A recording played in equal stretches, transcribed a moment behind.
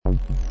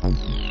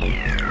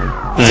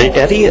The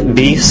Eddie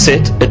B.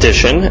 Sit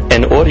edition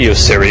and audio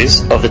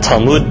series of the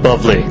Talmud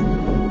Bavli.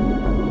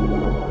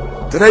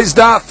 Today's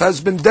daf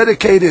has been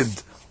dedicated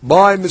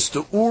by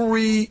Mr.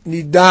 Uri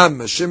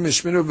Nidam, Hashem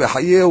Yishminu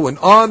V'Hayeu, in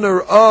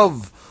honor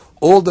of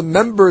all the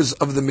members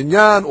of the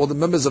Minyan, all the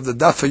members of the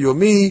Daf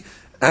Yomi,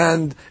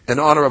 and in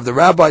honor of the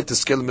Rabbi to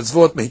scale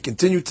mitzvot. May he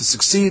continue to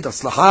succeed.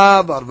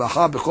 Aslaha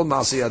v'arvacha b'chol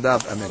ma'aseh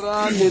yadav. Amen.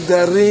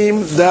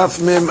 Nedarim daf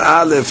mem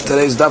aleph.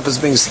 Today's daf is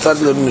being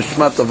studied in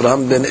Nishmat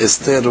Avraham ben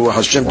Esther Ruach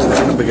Hashem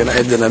Tifinu B'Gan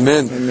Eden.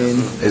 Amen.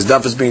 His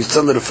daf is being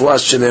studied Refuah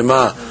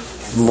Shelema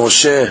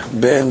Moshe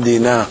ben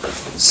Dina,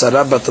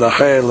 Sarah bat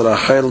Rachel,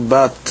 Rachel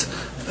bat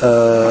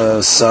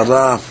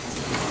Sarah,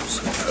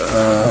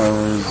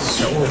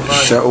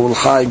 Shaul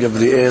Chai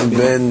Gabriel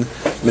ben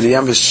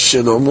Miriam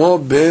v'Shlomo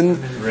ben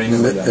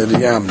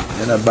Miriam.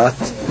 Ena bat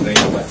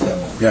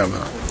Miriam.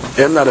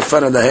 Ena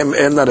refana lahem,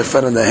 ena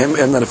refana lahem,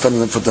 ena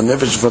refana for the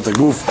nefesh, for the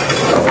guf,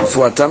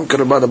 for atam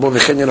kerubad abo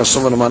v'chen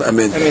yirasov v'nomar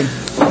amen.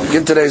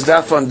 Begin today's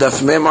daf on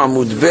daf mem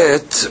amud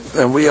bet,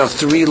 and we are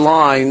 3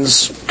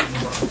 lines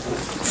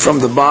from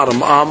the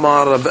bottom.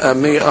 Amar Rab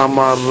Ami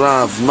Amar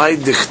Rav May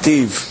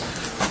Dichtiv.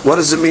 What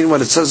does it mean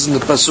when it says in the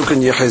pasuk in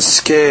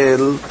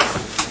Yecheskel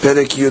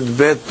Perek Yud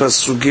Bet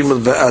Pasuk Gimel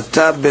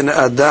Ve'ata ben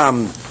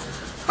Adam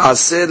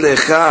Aseh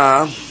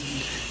lecha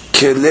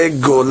kele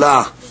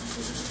gola,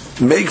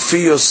 make for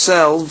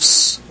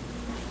yourselves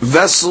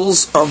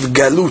vessels of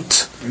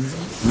galut,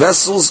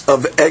 vessels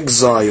of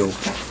exile.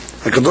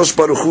 HaKadosh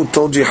Baruch Hu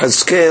told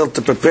Yecheskel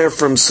to prepare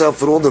for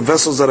himself with all the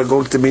vessels that are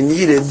going to be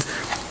needed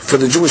for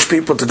the Jewish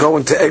people to go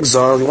into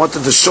exile. He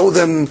wanted to show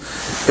them,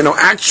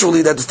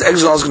 actually that the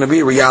exile is going to be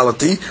a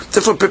reality.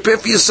 Therefore, prepare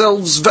for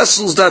yourselves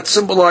vessels that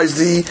symbolize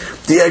the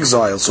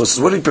exile. So it says,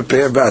 what do you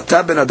prepare?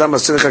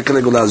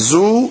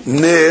 Zu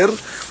ner.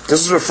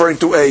 This is referring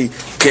to a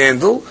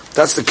candle.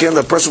 That's the candle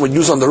a person would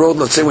use on the road.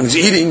 Let's say when he's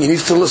eating, he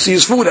needs to see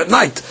his food at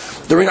night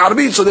during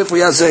Arabid. So therefore,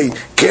 he has a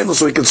candle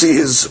so he can see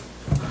his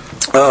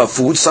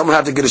food. Some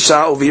have to get a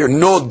shah over here.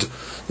 Nod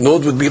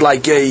would be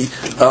like a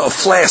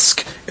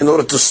flask in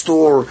order to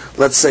store,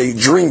 let's say,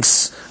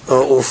 drinks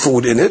or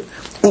food in it.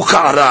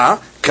 Ukara,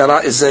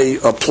 kara is a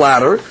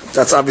platter.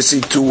 That's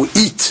obviously to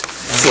eat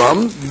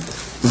from.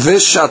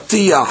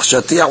 Veshatiyah,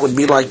 shatiyah would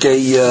be like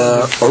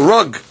a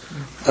rug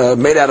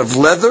made out of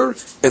leather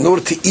in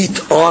order to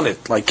eat on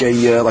it, like a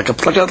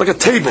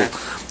table,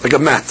 like a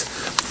mat.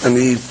 And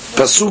the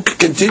pasuk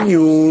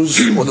continues,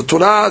 or the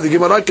Torah, the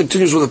Gemara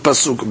continues with the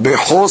pasuk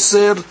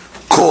bechoser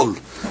kol.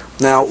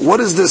 Now, what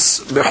is this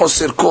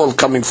bechoser kol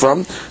coming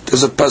from?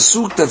 There's a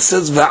pasuk that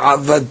says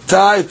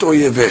va'avadta et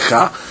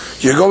oyevecha.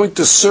 You're going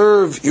to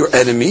serve your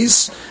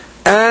enemies,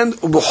 and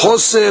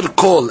bechoser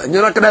kol, and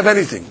you're not going to have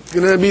anything.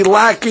 You're going to be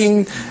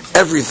lacking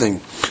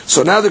everything.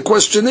 So now the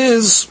question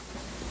is,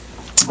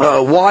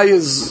 why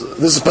is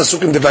this a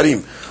pasuk in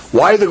Nedarim?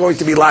 Why are they going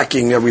to be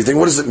lacking everything?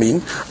 What does it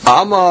mean?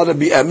 Amar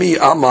Rabbi Ami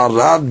Amar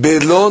Rab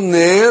belo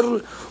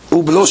ner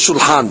ublo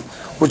shulchan,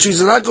 which means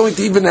they're not going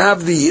to even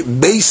have the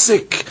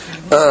basic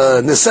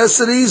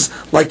necessities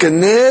like a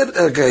ner,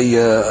 like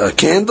a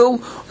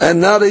candle, and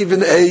not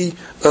even a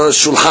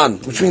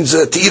shulchan, which means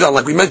to eat on,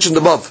 like we mentioned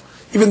above.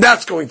 Even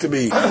that's going to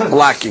be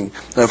lacking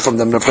from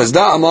them.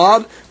 Rafazda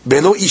Amar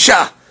belo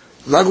isha,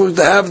 they're not going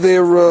to have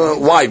their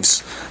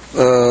wives.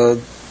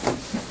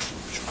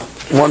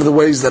 One of the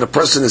ways that a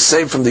person is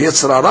saved from the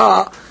Yetzer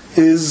Hara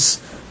is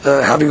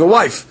having a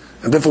wife.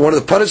 And therefore one of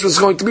the punishments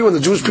is going to be when the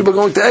Jewish people are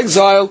going to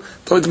exile,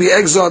 they're going to be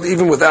exiled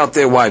even without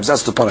their wives.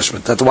 That's the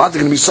punishment. That's what? They're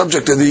going to be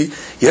subject to the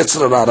Yetzer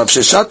Hara. Rav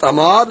Sheshat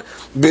Amar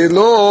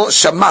Belo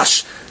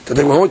Shamash, that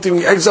they were going to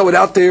be exiled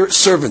without their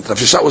servant. Rav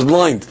Sheshat was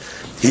blind.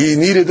 He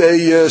needed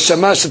a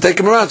shamash to take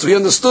him around, so he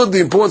understood the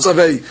importance of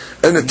an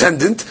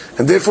attendant,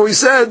 and therefore he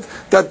said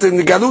that in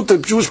the Galut, the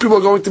Jewish people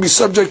are going to be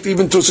subject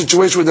even to a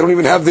situation where they don't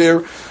even have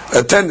their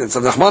attendants.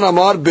 And Rahman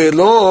Amar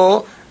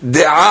Belo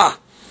De'ah,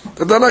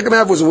 that they're not going to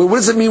have wisdom. What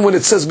does it mean when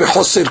it says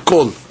Bechoser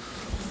Kol?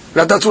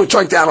 That's what we're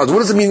trying to analyze. What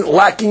does it mean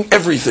lacking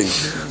everything?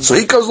 So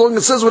he comes along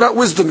and says without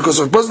wisdom, because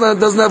if a person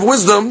doesn't have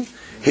wisdom,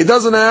 he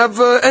doesn't have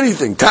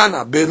anything.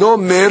 Tana Belo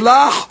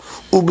Melach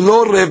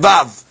Ublo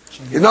Revav.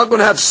 You're not going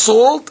to have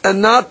salt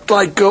and not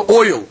like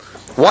oil.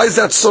 Why is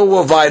that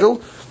so vital?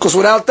 Because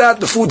without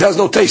that, the food has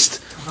no taste.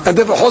 And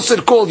therefore,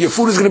 Hoser Kol, your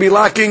food is going to be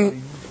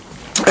lacking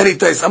any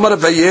taste. Amar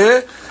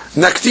Vayeh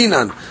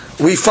Naktinan.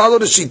 We follow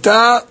the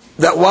Shita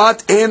that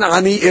what? En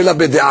Ani Ela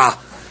Bede'ah.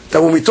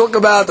 That when we talk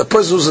about a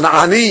person who's an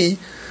Ani,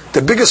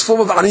 the biggest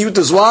form of Aniyut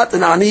is what?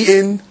 An Ani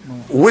in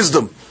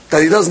wisdom.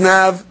 That he doesn't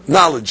have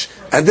knowledge.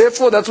 And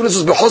therefore, that's what this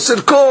is.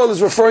 Bechoser Kol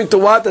is referring to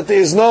what? That there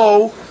is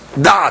no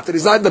da'at. It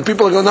is not that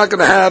people are not going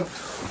to have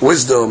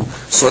wisdom.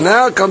 So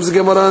now comes the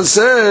Gemara and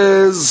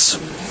says,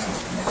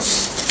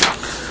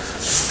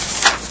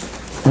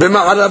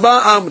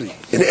 B'ma'araba amri.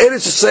 In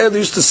Eretz Yisrael, they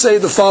used to say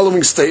the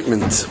following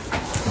statement: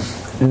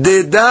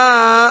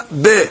 Deda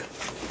be.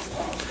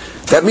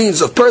 That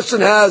means a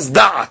person has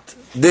da'at.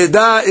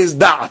 Deda is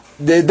da'at.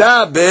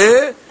 Deda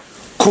be,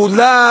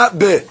 kula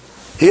be.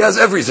 He has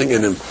everything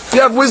in him. If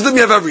you have wisdom,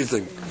 you have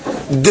everything.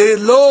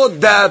 Delo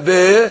da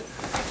be.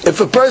 If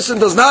a person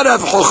does not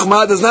have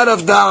chokhmah, does not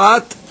have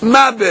da'at,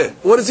 mabe.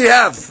 What does he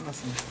have?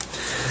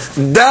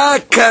 Da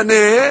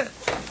kaneh.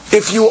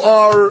 If you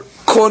are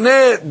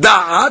koneh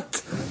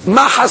da'at,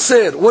 ma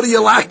haser. What are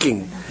you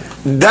lacking?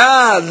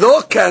 Da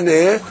lo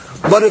kaneh.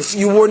 But if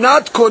you were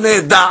not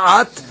koneh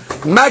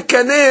da'at, ma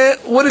kaneh,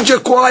 what did you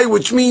acquire?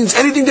 Which means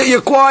anything that you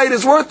acquired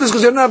is worthless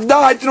because you don't have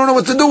da'at, you don't know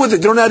what to do with it,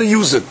 you don't know how to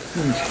use it.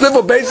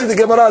 Therefore, basically,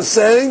 the Gemara is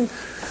saying,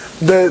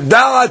 the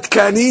da'at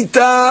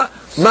kanita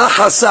ma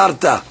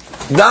hasarta.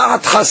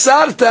 Da'at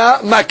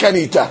hasarta ma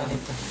kanita.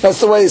 That's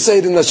the way you say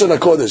it in Lashon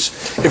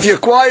HaKodesh. If you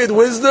acquired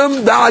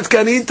wisdom, da'at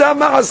kanita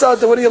ma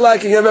hasarta. What are you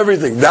lacking? You have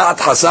everything. Da'at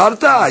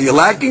hasarta. Are you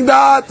lacking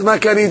da'at ma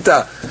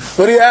kanita?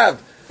 What do you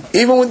have?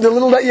 Even with the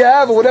little that you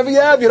have, or whatever you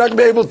have, you're not going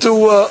to be able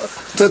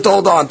to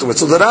hold on to it.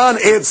 So the Ran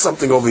adds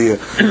something over here.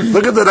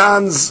 Look at the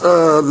Ran's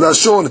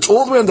Lashon. It's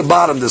all the way on the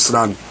bottom, this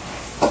Ran.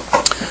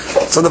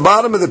 It's on the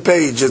bottom of the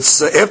page.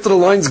 It's after the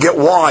lines get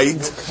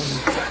wide,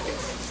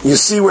 you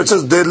see where it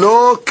says,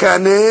 Delo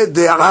kane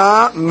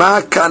de'a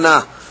ma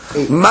kana.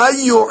 Ma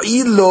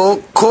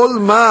yu'ilo kol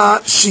ma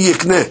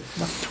shiyikne.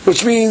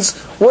 Which means,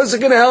 what is it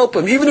going to help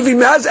him? Even if he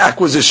has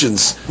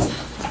acquisitions.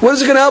 What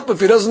is it going to help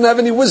if he doesn't have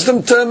any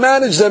wisdom to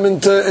manage them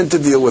and to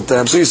deal with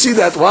them? So you see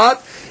that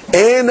what?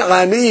 En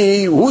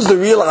ani, who's the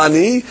real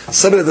ani?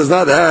 Somebody that does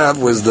not have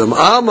wisdom.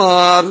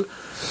 Amar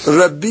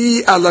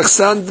Rabbi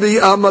Alexandri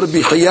Amar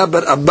Bihiya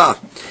bar Abba.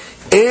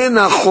 En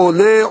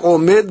achole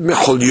omed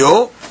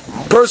mecholyo.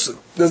 Person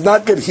does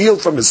not get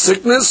healed from his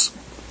sickness.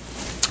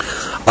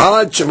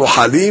 Ad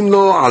shemohalim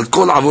lo al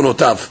kol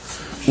avonotav.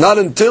 Not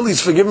until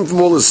he's forgiven from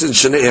all his sins.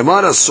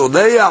 Shne'emar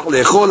hasodeach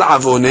lechol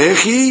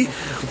avonechi,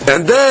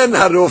 and then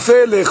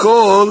harofe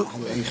lechol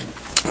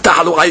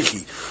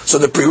tahalu'aichi. So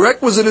the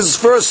prerequisite is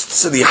first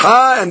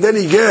sediha, and then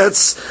he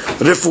gets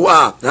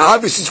refuah. Now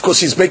obviously, because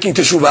he's making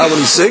teshuvah when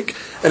he's sick,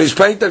 and he's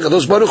praying to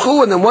Kadosh Baruch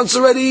Hu, and then once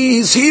already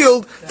he's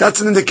healed, that's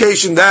an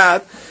indication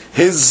that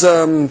his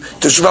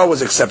teshuvah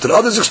was accepted.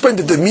 Others explain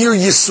that the mere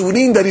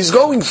yisurin that he's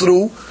going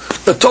through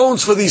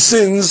atones for these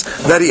sins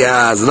that he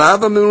has.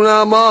 Rav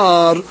Amnuna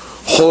Amar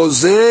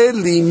Jose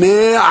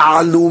Lime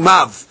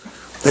Alumav,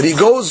 that he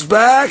goes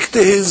back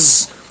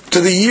to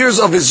the years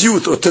of his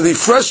youth, or to the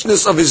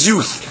freshness of his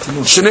youth.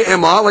 Shnei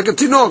Ema, like a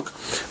tinok.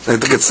 I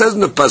think it says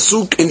in the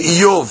pasuk in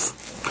Iyov,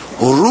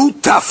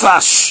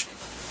 Rutafash.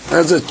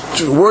 That's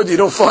a word you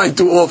don't find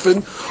too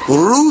often.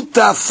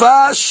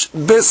 Rutafash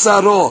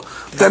besaro.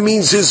 That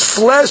means his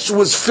flesh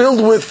was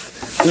filled with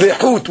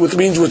lehut, which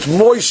means with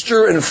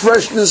moisture and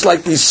freshness,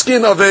 like the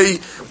skin of a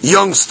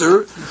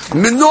youngster.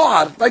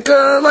 Minoar, like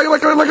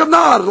a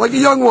nar, like a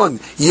young one.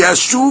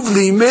 Yashuv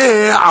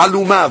limeh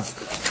alumav.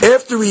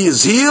 After he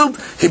is healed,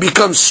 he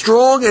becomes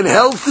strong and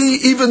healthy,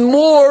 even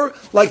more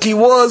like he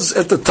was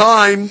at the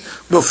time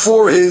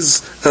before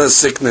his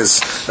sickness.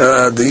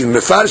 The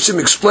Mefarshim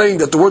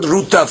explained that the word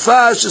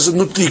rutafash is a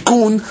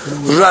nutikun,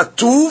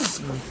 ratuv,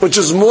 which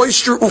is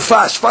moisture,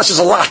 ufash. Fash is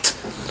a lot.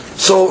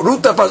 So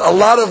rutafash, a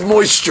lot of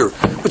moisture,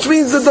 which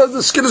means that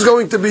the skin is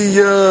going to be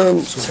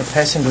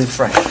surpassingly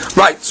fresh.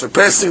 Right,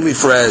 surpassingly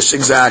fresh,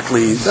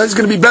 exactly. That's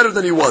going to be better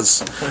than he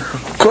was.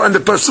 And the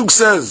pasuk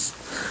says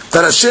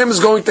that Hashem is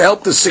going to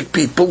help the sick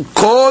people.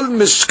 Kol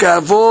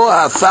mishkavo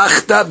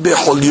hafachta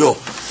becholyo.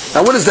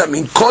 Now what does that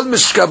mean? Kol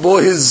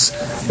mishkavo, his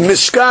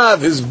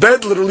mishkav, his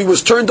bed literally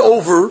was turned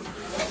over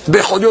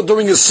becholyo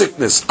during his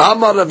sickness.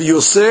 Amar Rav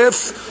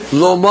Yosef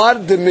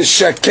lomar de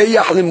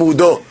mishakeyach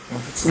limudo.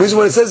 The reason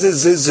why it says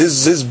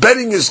his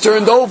bedding is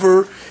turned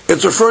over,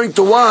 it's referring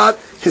to what?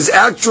 His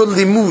actual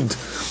limud.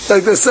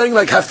 Like they're saying,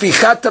 like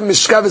hafichata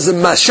mishkav is a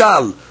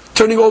mashal.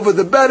 Turning over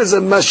the bed is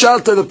a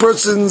mashal to the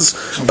person's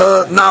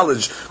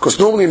knowledge. Because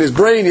normally in his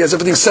brain he has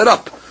everything set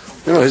up.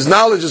 You know, his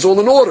knowledge is all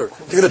in order.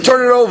 You're going to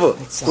turn it over,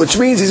 which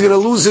means he's going to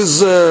lose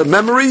his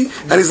memory,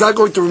 and he's not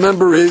going to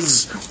remember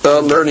his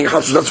learning.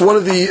 That's one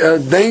of the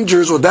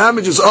dangers or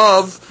damages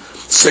of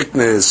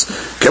sickness.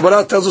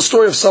 Gemara tells a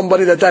story of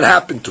somebody that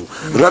happened to.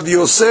 Rav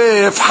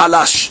Yosef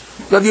halash.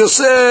 Rav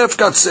Yosef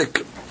got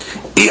sick.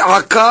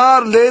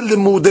 I'akar le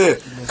limudeh,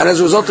 and as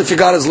a result, he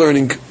forgot his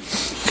learning.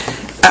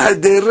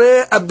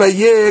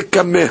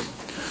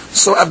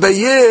 So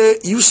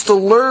Abaye used to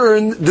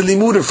learn the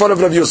limud in front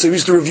of Rav Yosef. He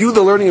used to review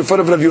the learning in front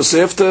of Rav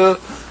Yosef to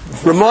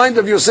remind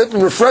Rav Yosef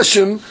and refresh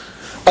him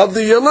of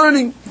the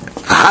learning.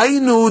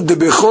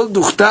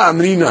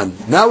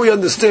 Now we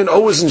understand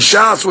always in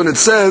Shas when it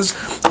says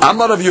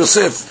Amar Rav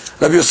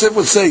Yosef. Rav Yosef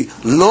would say,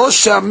 Lo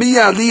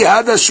shamiya li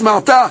hada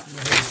shmarta.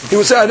 He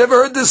would say, I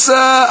never heard this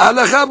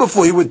halacha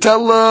before. He would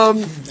tell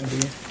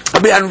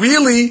and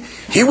really,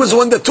 he was the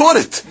one that taught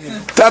it.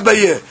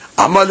 Tabaye.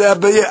 Amar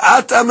Abaye,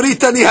 at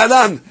amritani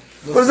halan.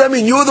 What does that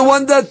mean? You're the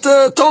one that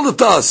told it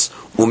to us.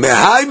 We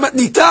didn't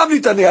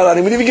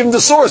even give him the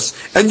source.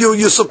 And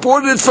you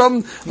supported it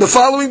from the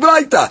following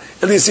braita.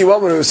 And you see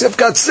what? When Yosef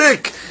got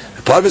sick,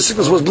 part of his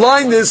sickness was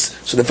blindness,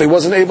 so therefore he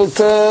wasn't able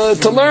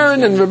to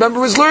learn and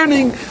remember his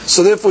learning,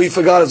 so therefore he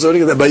forgot his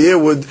learning, and the Bayer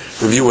would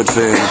review it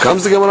for him.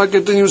 Comes the Gemara,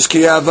 continues,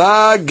 Ki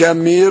ava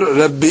gamir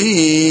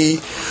rabbi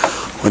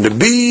When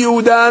Rabbi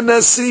Yehuda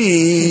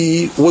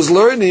Nasi was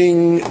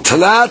learning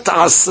Talat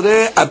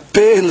Asre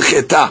Apeh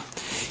Hilcheta,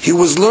 he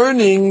was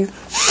learning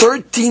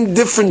 13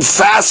 different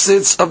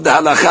facets of the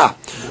halacha,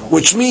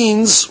 which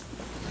means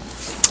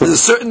there's a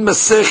certain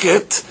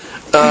Masechet,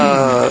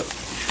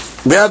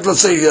 we had, let's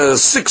say,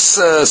 6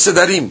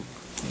 Nedarim.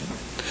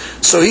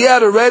 So he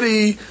had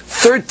already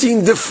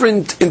 13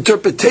 different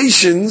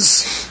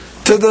interpretations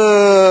to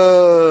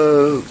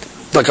the,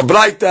 like a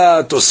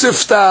Braita,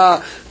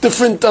 Tosifta,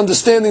 different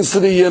understandings to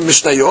the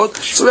Mishnayot.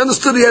 So we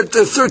understood he had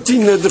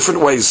 13 different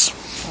ways.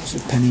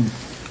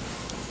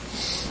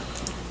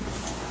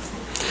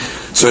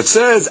 So it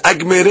says,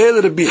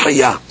 Agmerel Rabbi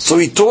Haya. So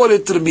he taught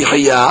it to Rabbi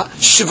Haya,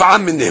 Shiv'a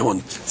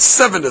Minehun.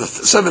 7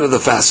 of the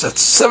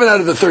facets. 7 out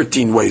of the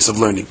 13 ways of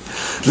learning.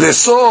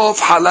 Lesof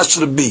Halash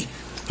Rabbi.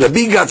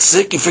 Rabbi got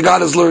sick, he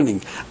forgot his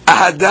learning.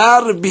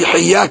 Ahadar Rabbi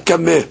Haya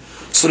Kameh.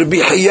 So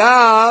Rabbi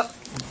Haya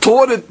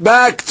taught it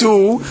back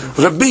to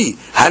Rabbi.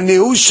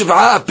 Hanehu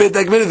Shiv'a Apet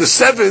Agmerel, the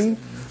 7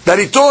 that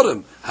he taught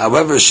him.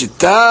 However,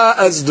 Shita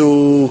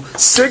Azdu,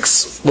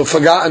 6 were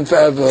forgotten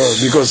forever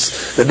because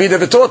Rabbi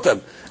never taught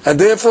them. And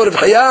therefore, Rabbi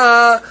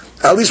Haya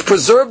at least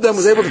preserved them,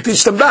 was able to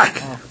teach them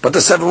back. But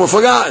the 7 were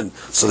forgotten.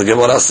 So the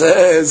Gemara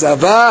says,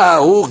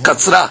 Avahu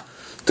Katzra.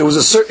 There was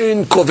a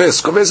certain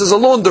koves. Koves is a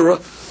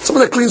launderer,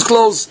 someone that cleans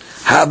clothes.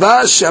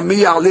 Haba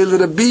Shami Alil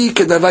Rabbi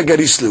Kedava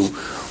Garislu.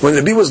 When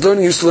Rabbi was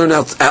learning, he used to learn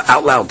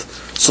out loud.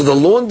 So the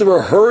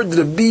launderer heard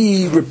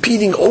Rabbi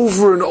repeating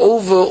over and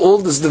over all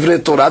this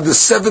Divrei Torah, the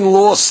 7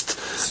 lost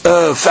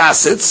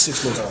facets,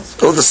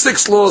 or the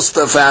 6 lost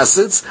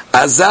facets.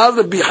 Azal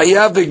Rabbi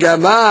Haya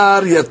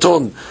v'gamar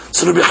yaton.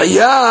 So Rabbi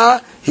Haya,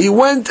 he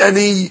went and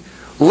he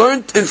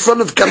learned in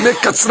front of Kamek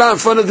Katzra, in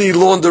front of the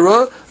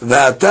launderer,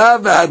 V'ata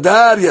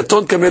v'hadar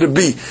yaton kamer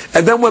Rabbi,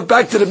 and then went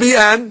back to Rabbi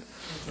and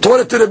taught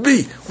it to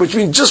Rabbi, which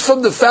means just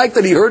from the fact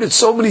that he heard it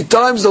so many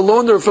times, the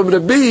launderer from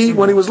Rabbi,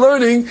 when he was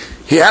learning,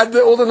 he had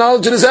all the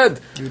knowledge in his head.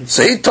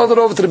 So he told it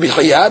over to Rabbi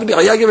Haya, Rabbi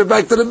Haya gave it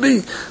back to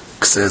Rabbi.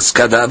 Says,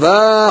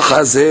 Kadava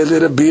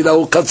chazel Rabbi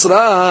lau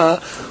katzra.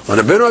 When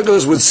the Ben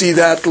Ragos would see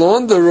that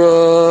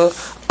launderer,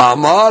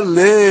 Amar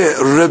le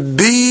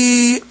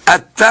Rabbi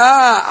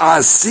ata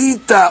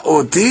asita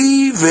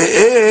oti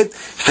ve'et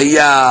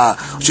Haya.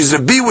 Which is,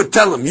 Rabbi would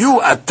tell him,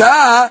 you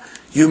ata,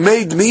 you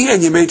made me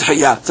and you made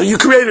Haya. So you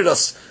created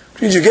us.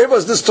 Which means you gave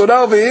us this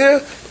Torah over here,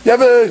 you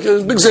have a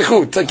big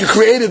zechut. Like you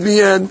created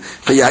me and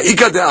Haya.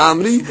 Ika de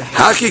Amri,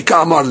 haki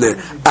ka amar le.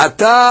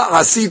 Ata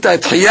asita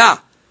et Haya.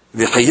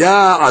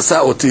 V'Haya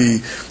asa oti.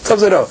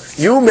 So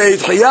you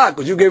made Haya,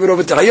 because you gave it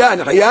over to Haya,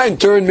 and Haya in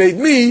turn made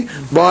me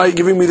by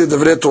giving me the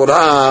Divrei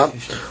Torah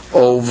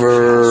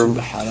over.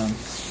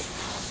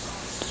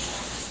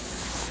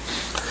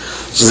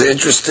 So the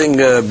interesting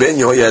Ben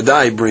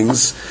Yehoyadai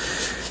brings,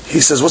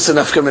 he says, what's the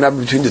nafka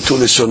between the 2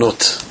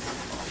 leshonot?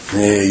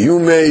 You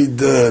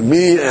made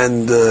me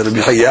and Rabbi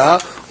Haya,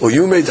 or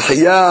you made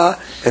Haya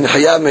and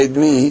Haya made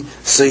me.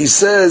 So he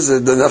says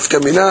the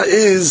nafka mina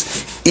is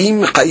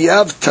im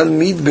hayav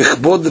talmid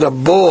bechbod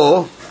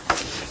rabbo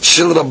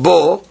shel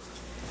rabbo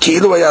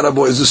ki'ilu haya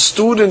rabbo. Is a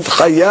student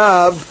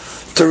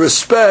hayav to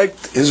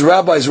respect his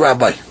rabbi's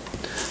rabbi.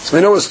 So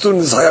we know a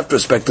student is hayav to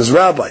respect his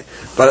rabbi,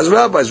 but his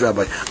rabbi's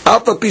rabbi.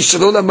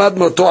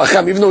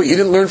 Even though he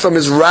didn't learn from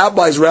his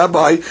rabbi's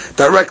rabbi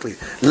directly.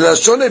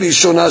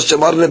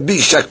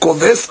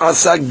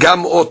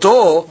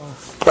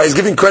 But he's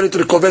giving credit to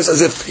the koves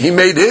as if he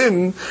made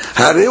him.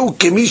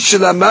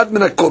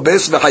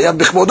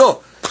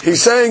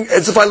 He's saying,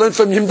 it's if I learned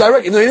from him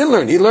directly. No, he didn't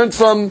learn. He learned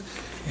from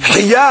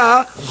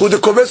Haya, who the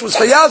koves was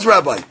Haya's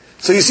rabbi.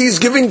 So you see, he's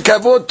giving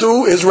kavod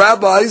to his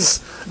rabbi's,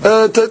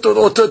 to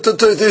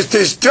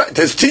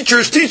his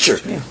teacher's teacher.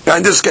 Yeah.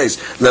 In this case,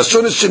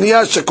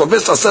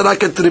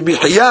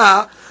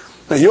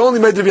 now you only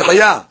made the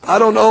Haya. I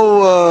don't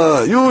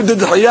know, you did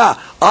the Haya.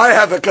 I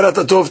have a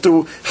karata tov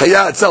to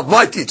Haya itself,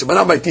 my teacher, but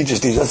not my teacher's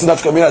teacher. That's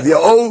enough coming out.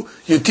 Oh,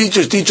 your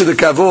teacher's teacher the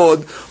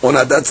kavod, or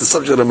not. That's the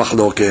subject of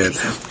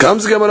mahloket.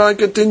 Comes Gemara and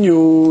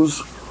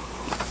continues.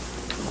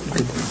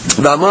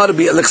 V'amar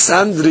bi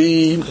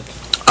Alexandri,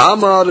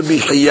 Amar bi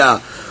Haya,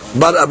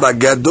 bar Abba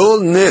Gadol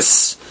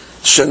nes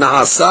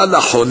shena'asa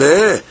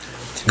lachole.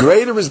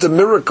 Greater is the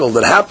miracle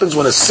that happens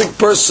when a sick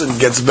person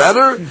gets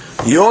better.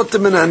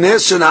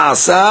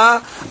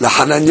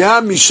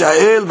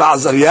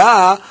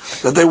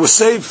 That they were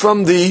saved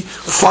from the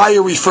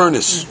fiery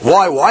furnace.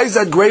 Why? Why is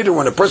that greater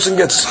when a person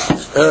gets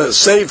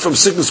saved from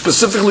sickness,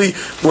 specifically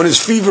when his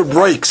fever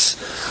breaks?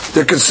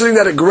 They're considering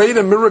that a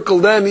greater miracle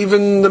than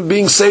even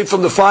being saved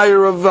from the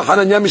fire of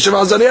Hananiah, Mishav,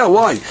 Azariah.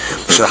 Why?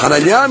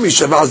 Hananiah,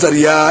 Mishav,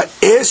 Azariah,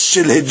 es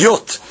shel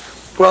hediot.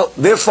 Well,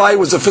 their fire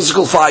was a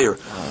physical fire.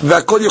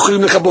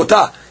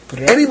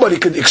 Anybody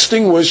could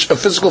extinguish a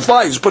physical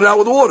fire. Just put it out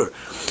with water.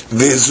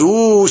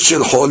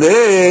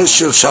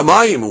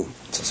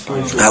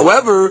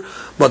 However,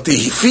 but the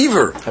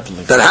fever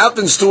that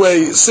happens to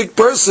a sick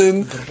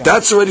person,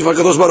 that's already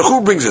Hakadosh Baruch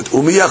Hu brings it.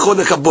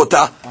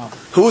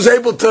 who's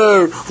able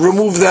to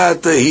remove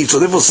that heat. So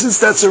therefore, since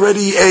that's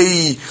already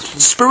a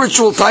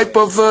spiritual type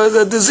of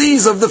the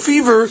disease of the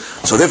fever,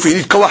 so therefore you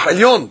need koach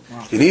elyon.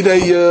 You need a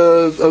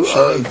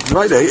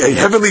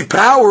heavenly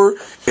power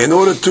in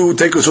order to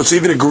take it. So it's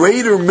even a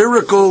greater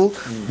miracle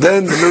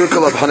than the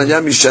miracle of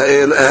Hananiah,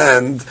 Mishael,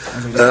 and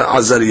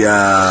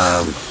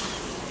Azariah.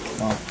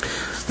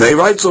 Now he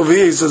writes over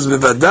here, he says,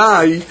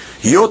 "Bevadai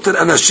yoter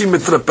anashim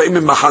mitrapeim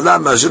min machala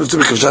ma'asher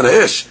mitzvah b'kashar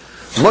ha'esh."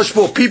 Much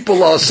more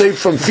people are saved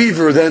from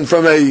fever than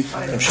from a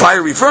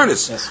fiery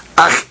furnace. Just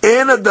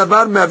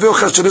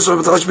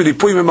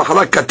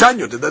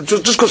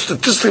because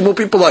statistically more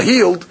people are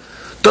healed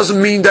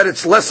doesn't mean that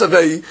it's less of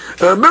a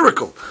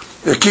miracle.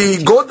 It's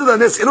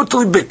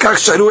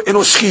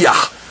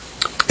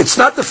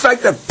not the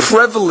fact that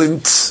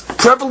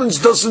prevalence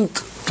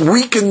doesn't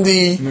weaken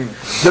the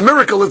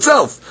miracle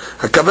itself.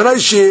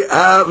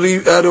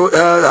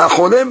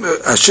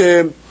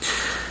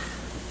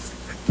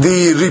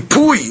 The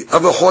ripui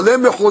of a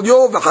cholem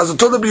mecholyo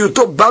v'chazato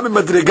lebriyuto ba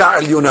mimadrega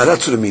elyona.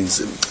 That's what it means.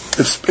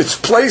 It's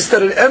place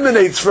that it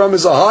emanates from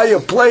is a higher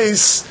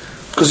place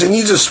because it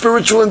needs a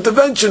spiritual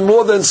intervention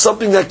more than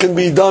something that can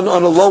be done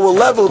on a lower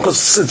level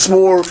because it's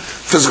more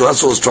physical.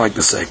 That's what it's trying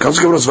to say. Comes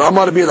to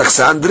Amar Rabbi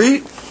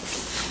Alexandri,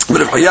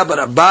 B'Rechaya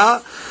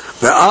Barabba,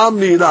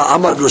 ve'amni la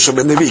Amar B'Yosha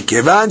ben Nevi.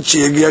 Kevan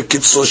she'yagia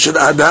kitzo shel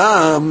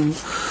Adam.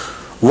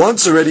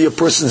 Once already a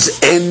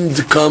person's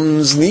end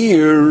comes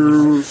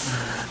near.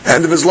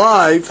 End of his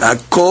life,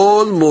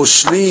 Hakol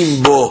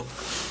Moshlim Bo.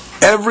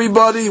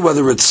 Everybody,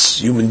 whether it's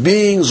human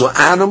beings or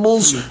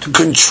animals,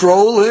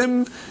 control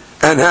him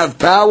and have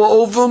power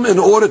over him in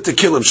order to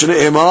kill him. Shene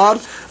Emar,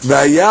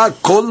 Vaya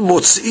Kol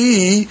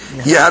Motzi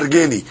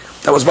Yargeni.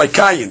 That was by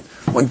Cain.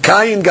 When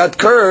Cain got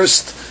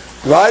cursed,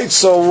 right?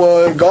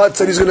 So God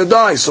said he's going to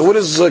die. So what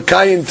does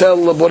Cain tell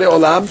Borei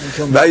Olam?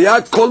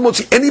 Vaya Kol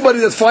Motzi. Anybody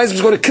that finds him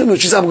is going to kill him.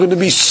 She says, I'm going to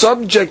be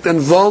subject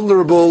and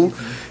vulnerable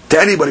to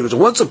anybody. So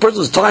once a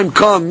person's time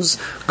comes,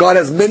 God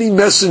has many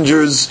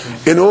messengers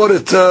in order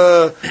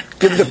to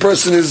give the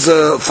person his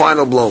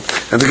final blow.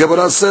 And the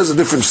Gemara says a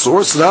different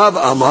source. Rav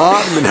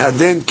Amar min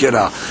haden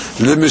kira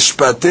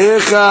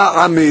lemishpatecha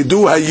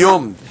amidu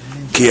hayom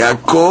ki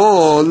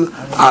hakol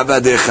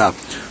avadecha,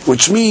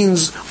 which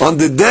means on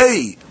the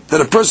day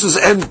that a person's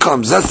end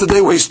comes, that's the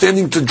day where he's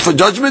standing for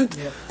judgment.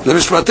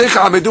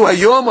 Lemishpatecha amidu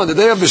hayom, on the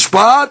day of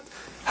mishpat,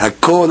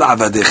 hakol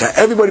avadecha.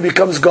 Everybody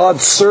becomes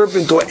God's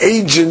servant or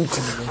agent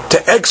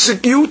to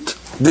execute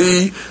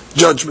the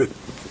judgment.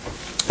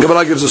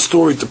 Gemara gives a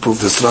story to prove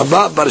this.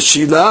 Rabba bar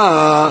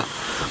Shila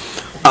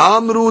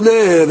Amru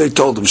le, they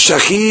told him,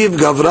 Shachiv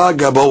Gavra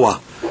Gaboa.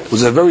 He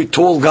was a very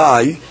tall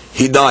guy.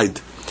 He died.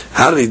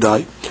 How did he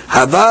die?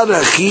 Havar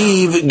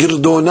Achiv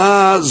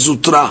Girdona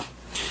Zutra.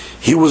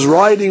 He was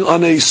riding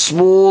on a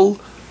small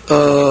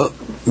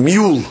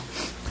mule.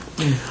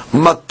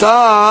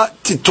 Mata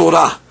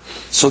Titora.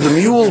 So the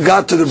mule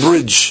got to the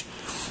bridge.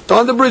 They're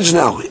on the bridge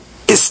now.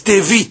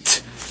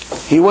 Istevit.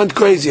 He went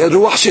crazy.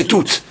 Ruach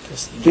Shetut.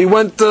 He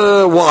went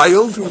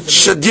wild.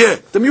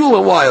 Shadyeh. The mule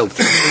went wild.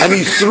 And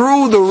he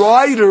threw the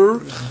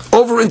rider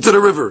over into the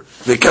river.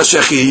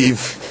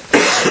 V'kashachiv.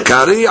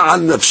 Kari al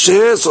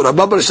nafsheh. So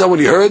Rabbi Bar Shah, when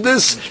he heard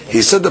this,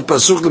 he said the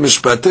pasuk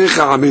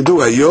l'mishpatecha amidu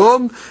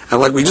hayom.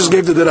 And like we just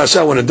gave the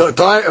derasha, when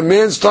a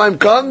man's time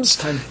comes,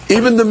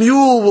 even the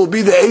mule will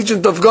be the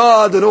agent of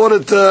God in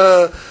order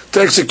to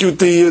execute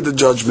the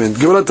judgment.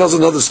 Gemara tells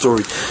another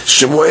story.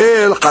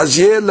 Shemuel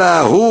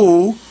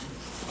chazyelahu.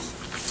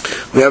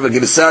 We have a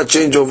Girsah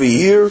change over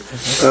here.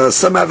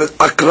 Some have it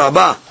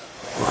akraba.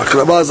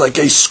 Akraba is like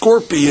a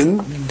scorpion.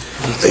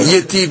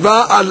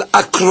 Yetiva al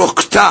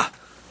akrokta.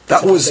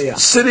 That was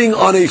sitting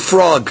on a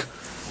frog.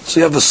 So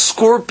you have a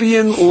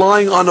scorpion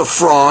lying on a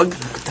frog.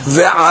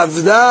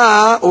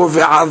 Ve'avda or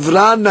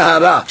ve'avra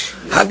nahara.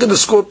 How can the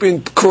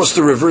scorpion cross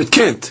the river? It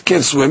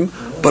can't swim,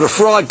 but a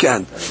frog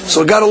can.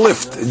 So it got a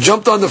lift. It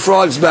jumped on the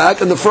frog's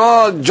back, and the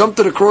frog jumped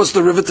it across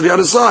the river to the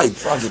other side.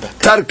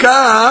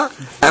 Tarka,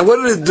 and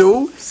what did it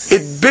do?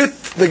 It bit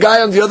the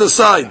guy on the other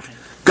side.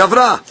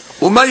 Gavra,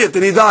 umayat,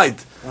 and he died.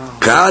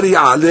 Kari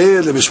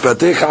aleh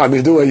lemishpatecha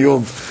amidu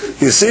hayom.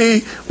 You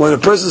see, when a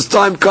person's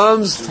time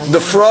comes, the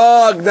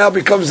frog now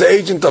becomes the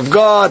agent of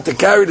God to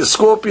carry the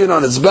scorpion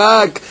on its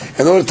back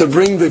in order to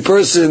bring the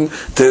person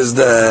to his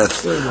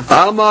death.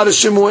 Amar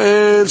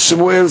Shemuel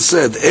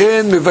said,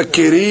 En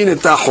mevakirin et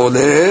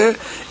hacholeh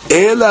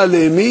ela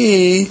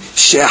lemi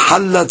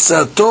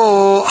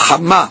shehalatzato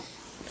hama.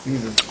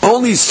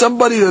 Only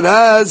somebody that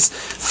has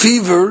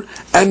fever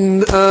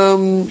and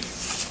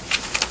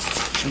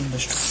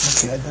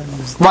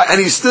right, and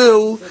he's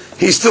still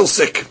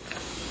sick.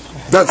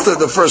 That's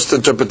the first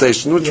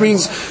interpretation, which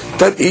means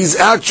that he's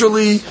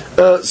actually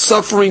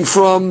suffering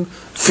from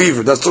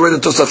fever. That's the way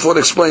that Tosafot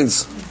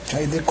explains.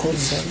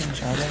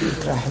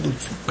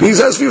 He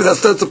has fever.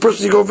 That's the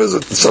person you go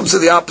visit. Some say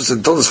the opposite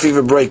until his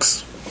fever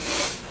breaks.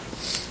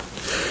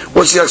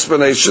 What's the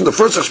explanation? The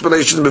first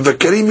explanation is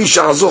מבקרים מי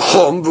שעזו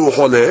חום והוא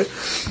חולה,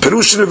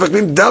 פירוש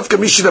שמבקרים דווקא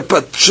מי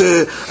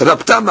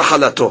שרפתה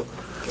מחלתו.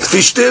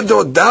 That's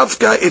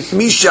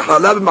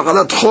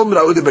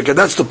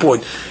the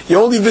point. You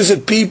only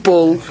visit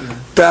people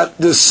that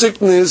the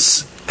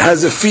sickness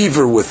has a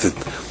fever with it.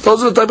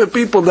 Those are the type of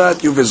people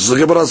that you visit. So the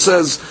Gemara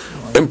says,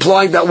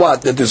 implying that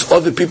what? That there's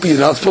other people you're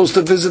not supposed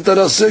to visit that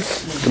are sick?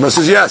 The Gemara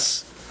says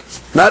yes.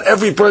 Not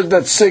every person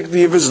that's sick do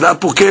you visit.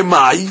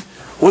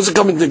 What's it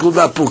coming to include?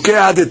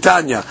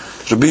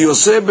 רבי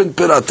יוסף בן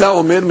פרתה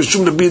אומר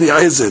משום רבי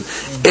אליעזר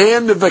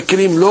אין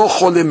מבקרים לא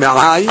חולה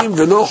מעיים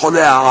ולא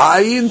חולה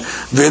העין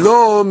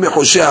ולא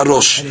מחושי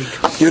הראש.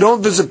 You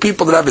don't visit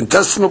people that have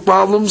intestinal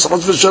problems,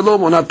 חס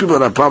ושלום, or not people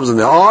that have problems in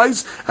their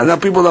eyes, and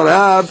not people that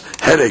have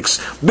headaches.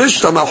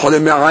 בשתמה חולה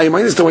מעיים, I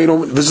understand why you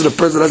don't visit a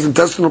person that has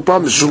intestinal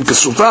problems, משום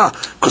כסופה,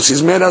 because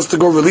his man has to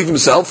go relieve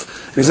himself,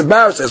 and he's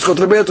embarrassed. Let's go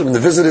to the bathroom, and the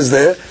visit is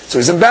there, so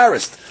he's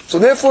embarrassed. So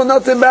therefore,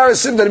 not to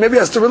embarrass him, that he maybe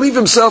has to relieve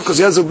himself because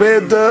he has a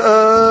bad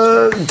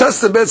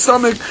intestine, bad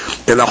stomach.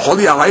 What's the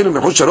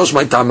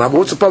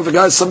problem if a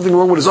guy has something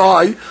wrong with his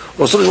eye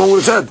or something wrong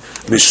with his head?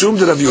 Mishum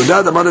de Rav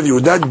Yehuda, Amar Rav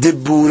Yehuda,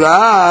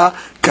 dibura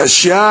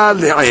kasha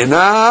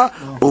le'ena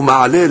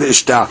u'ma'aleh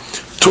le'ishta.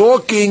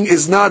 Talking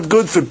is not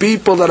good for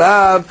people that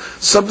have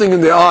something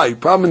in their eye,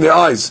 problem in their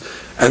eyes.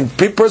 And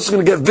person is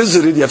going to get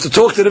visited, you have to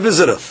talk to the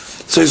visitor.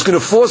 So he's going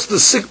to force the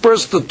sick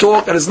person to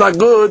talk, and it's not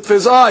good for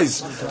his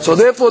eyes. So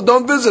therefore,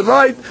 don't visit,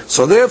 right?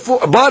 So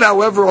therefore, but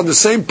however, on the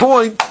same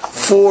point,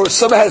 for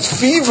someone who has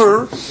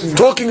fever,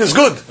 talking is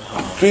good.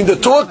 I mean, the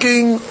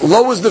talking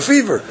lowers the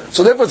fever.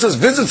 So therefore, it says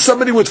visit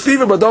somebody with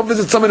fever, but don't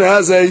visit somebody who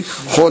has a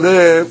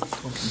choleh.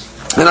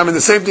 And I mean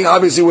the same thing,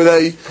 obviously, with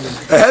a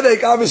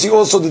headache. Obviously,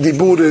 also the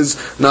dibur is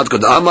not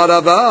good. Amar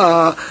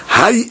Rava,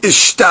 hay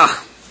ishta.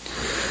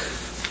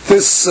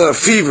 This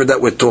fever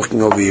that we're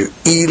talking over here,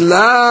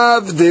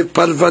 ilav de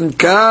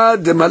parvanka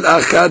de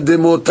malacha de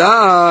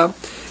mota.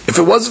 If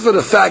it wasn't for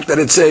the fact that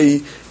it's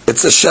a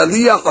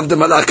shaliach of the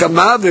malacha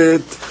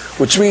mavet,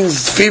 which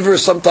means fever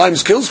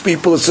sometimes kills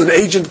people, it's an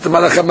agent that the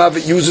malacha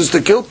mavet uses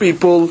to kill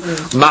people.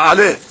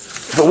 Ma'aleh.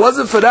 If it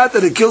wasn't for that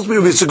it kills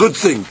people, it's a good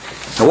thing.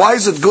 Now, why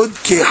is it good?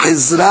 Ki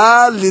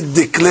hizra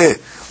lidikle,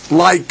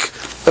 like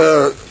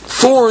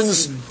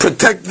thorns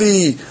protect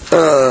the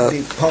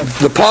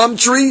palm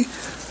tree.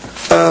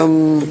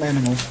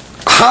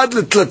 Had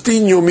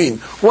l'tlatin yomin.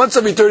 Once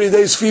every 30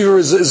 days, fever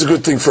is a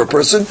good thing for a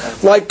person.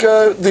 Like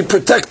the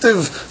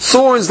protective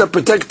thorns that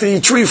protect the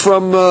tree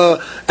from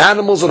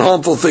animals and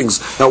harmful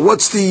things. Now,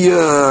 what's the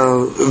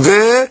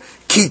ve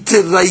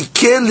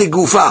kitiraike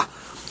legufa?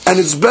 And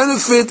its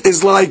benefit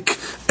is like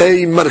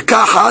a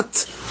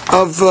markahat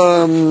of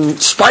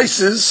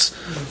spices,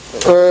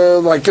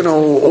 like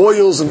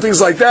oils and things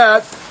like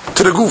that,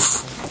 to the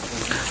goof.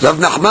 Rav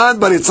Nachman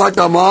bar Yitzchak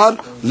Amar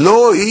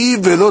lo hi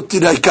velo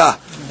tiraika.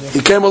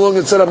 He came along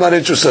and said, I'm not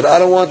interested. I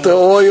don't want the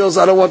oils,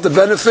 I don't want the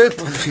benefit,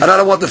 and I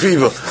don't want the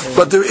fever.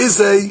 But there is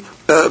a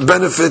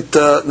benefit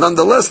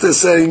nonetheless, they're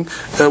saying,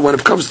 when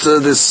it comes to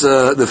this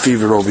the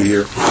fever over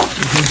here.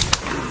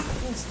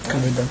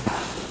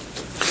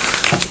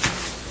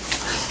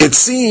 It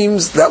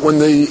seems that when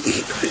the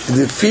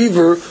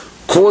fever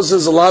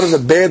causes a lot of the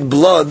bad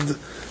blood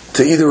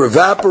to either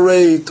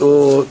evaporate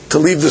or to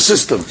leave the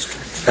system.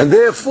 And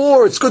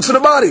therefore, it's good for the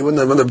body. When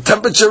the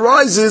temperature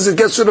rises, it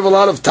gets rid of a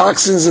lot of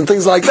toxins and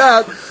things like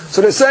that.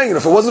 So they're saying,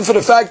 if it wasn't for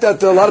the fact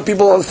that a lot of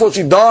people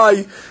unfortunately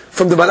die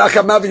from the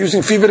malacha mavet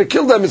using fever to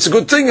kill them, it's a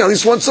good thing. At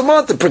least once a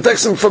month, it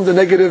protects him from the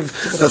negative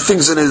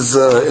things in his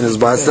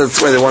body. That's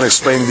why they want to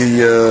explain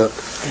the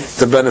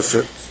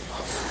benefit.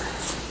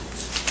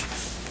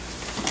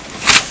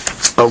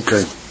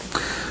 Okay.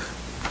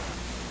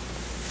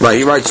 Right,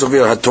 he writes over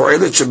here,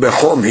 "Hato'elet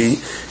shebechom hi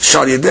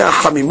shal yedei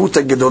hachamimus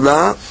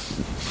hagedola."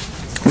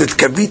 It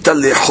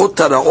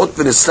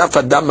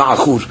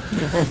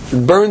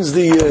burns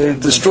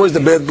destroys the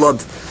bad blood.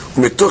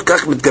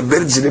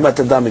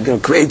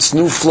 It creates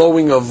new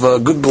flowing of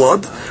good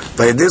blood.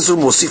 And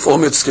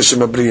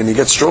he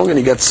gets strong and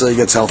he gets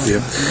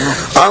healthier.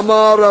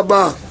 Amar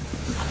Rabba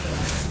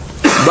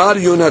Bar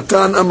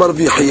Yonatan Amar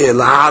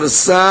V'Chiel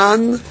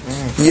Arsan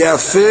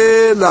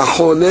Yafeh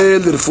Lachole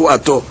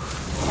L'Rfuato.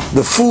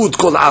 The food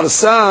called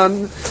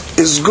arsan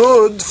is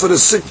good for the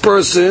sick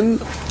person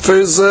for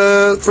his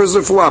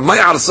refuah. My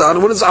arsan,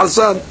 what is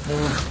arsan?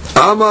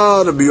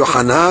 Amar Rabbi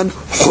Yohanan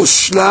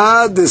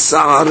Hushla de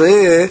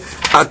Sa'are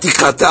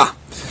Atikata.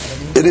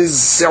 It is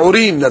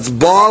seurim, that's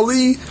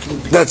barley,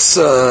 that's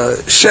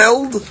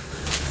shelled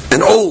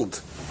and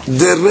old.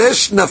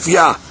 Deresh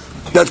nafya,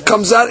 that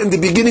comes out in the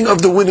beginning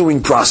of the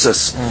winnowing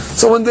process.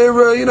 So when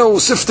they're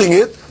sifting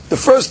it, the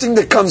first thing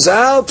that comes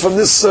out from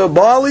this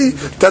barley,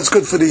 that's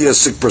good for the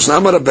sick person.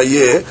 Amar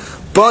Abaye,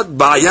 but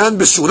bayan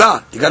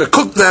besura, you got to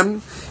cook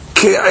them.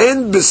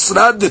 Ke'en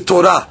besrad de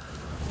Torah.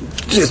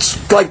 It's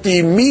like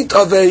the meat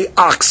of a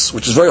ox,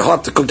 which is very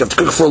hard to cook. You have to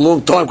cook it for a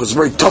long time because it's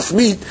very tough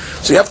meat.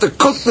 So you have to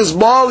cook this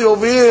barley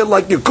over here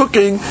like you're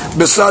cooking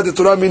besrad de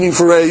Torah, meaning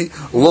for a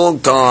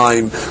long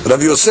time.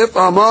 Rav Yosef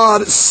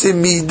Amar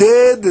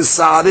simide de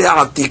sare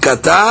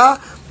atikata.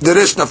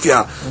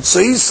 So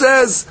he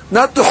says,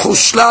 not the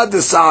chushla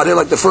de sa'areh,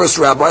 like the first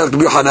rabbi, like the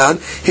Yohanan,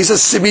 he says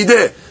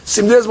simideh.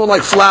 Simneh is more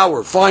like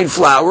flour, fine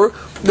flour,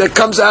 that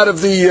comes out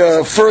of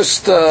the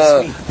first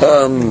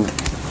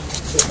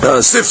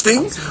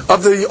sifting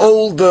of the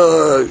old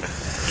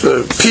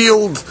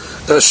peeled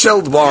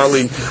shelled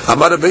barley.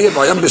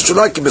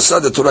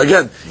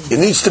 Again, it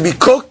needs to be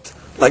cooked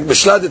like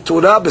Bishlad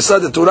Torah,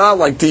 Bishlad Torah,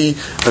 like the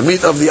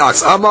meat of the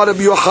ox. Amar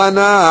Rabbi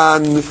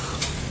Yochanan,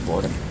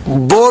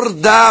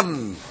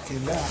 Bordam,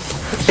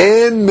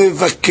 En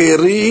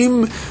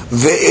Mevakerim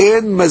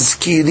ve'en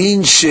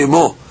Mazkirin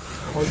Shemo.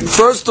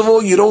 First of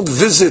all, you don't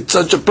visit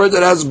such a person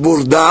that has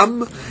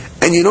Bordam,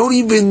 and you don't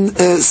even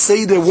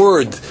say the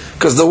word,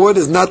 because the word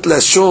is not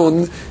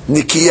Lashon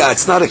Nikiya,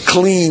 it's not a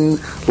clean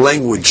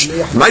language.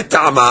 What's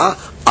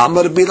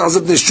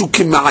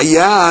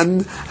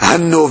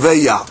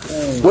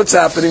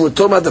happening? We're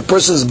talking about the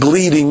person's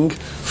bleeding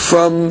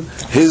from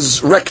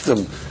his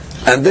rectum,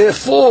 and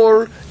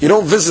therefore you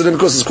don't visit him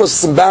because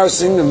it's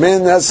embarrassing. The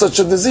man has such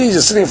a disease,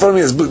 he's sitting in front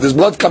of me, there's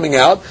blood coming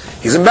out,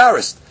 he's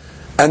embarrassed.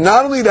 And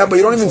not only that, but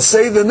you don't even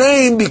say the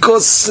name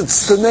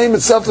because the name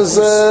itself is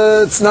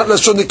it's not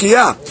Lashon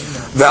Nikiyah.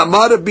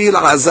 Ve'amar Rabbi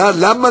Elazar,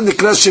 lama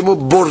nikra shemo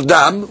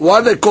bordam?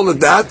 Why do they call it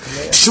that?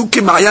 Shuki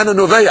ma'ayan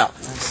noveya.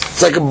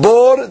 It's like a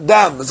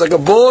bordam. It's like a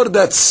bor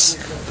that's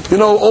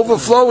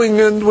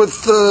overflowing and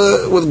with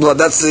blood.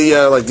 That's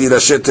the like the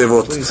Rashi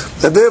Tevot.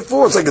 And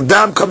therefore, it's like a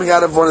dam coming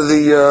out of one of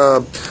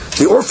the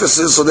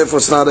orifices. So therefore,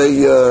 it's not a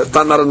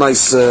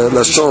nice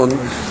Lashon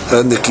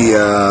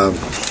Nikiyah.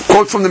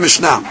 Quote from the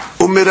Mishnah.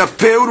 Now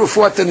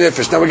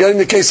we're getting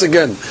the case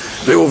again.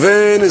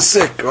 Reuven is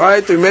sick,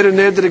 right? We made a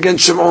neder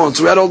against Shimon.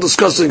 So we had all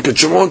discussing, could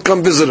Shimon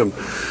come visit him?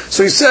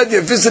 So he said,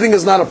 visiting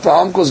is not a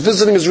problem, because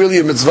visiting is really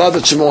a mitzvah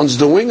that Shimon's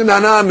doing, and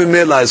Nana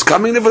Mimela is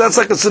coming, but that's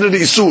like considered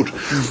Isur.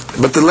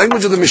 But the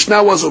language of the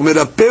Mishnah was,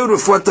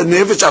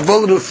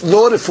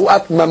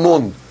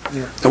 mamon.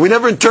 And we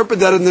never interpret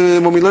that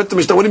when we learned the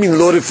Mishnah. What do you mean,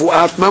 lo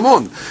refuat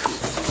mamon?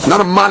 Not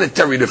a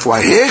monetary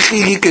refuat.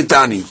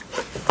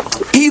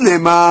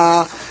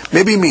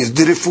 Maybe it means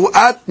the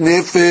refuat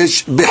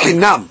nefesh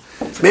behinam.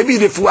 Maybe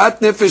refuat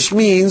nefesh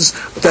means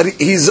that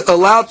he's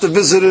allowed to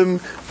visit him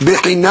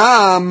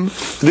behinam.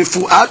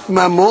 Refuat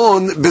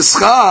mamon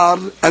beschar,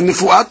 and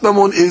refuat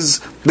mamon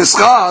is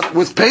beschar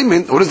with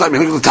payment. What does that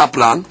mean? Look at the top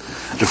line.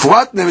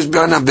 Refuat nefesh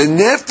behinam. The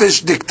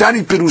nefesh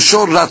diktani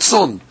pirusho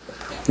ratzon.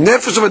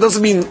 Nefesh of it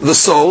doesn't mean the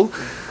soul.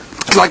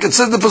 Like it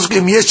says in the pasuk,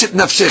 yeshet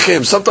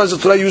nafshechem. Sometimes the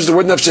Torah uses the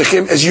word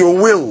nafshechem as your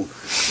will,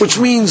 which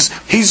means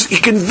he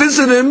can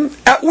visit him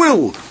at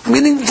will,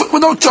 meaning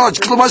without charge.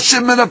 If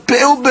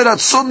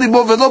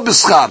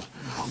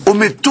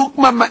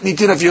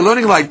you're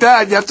learning like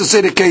that, you have to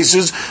say the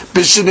cases.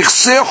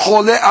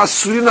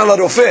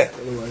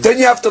 Then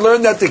you have to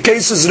learn that the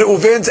cases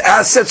Reuven's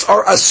assets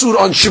are asur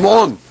on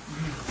Shimon.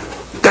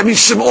 That means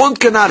Shimon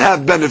cannot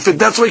have benefit.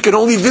 That's why he can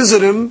only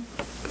visit him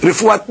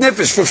refuat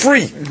nefesh for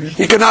free.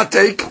 He cannot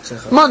take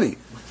money.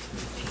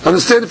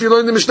 Understand? If you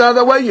learn the Mishnah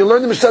that way, you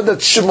learn the Mishnah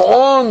that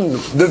Shimon,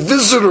 the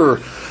visitor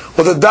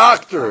or the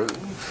doctor,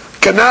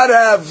 cannot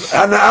have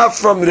hana'ah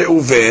from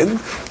Reuven,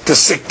 the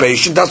sick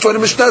patient. That's why the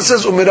Mishnah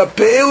says,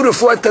 umirapeu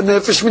refuat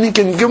nefesh, meaning he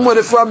can give him a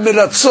refuat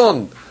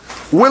miratzon,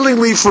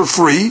 willingly for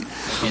free.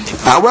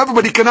 However,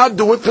 but he cannot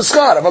do it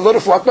piskar. Avalo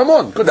refuat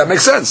mamon. Good, that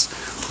makes sense.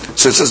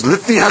 So it says,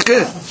 litni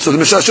hakeh. So the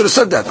Mishnah should have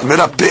said that.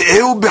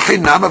 Umirapeu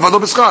bechinam avalo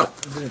piskar.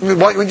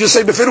 Why would you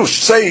say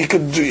befirush? Say he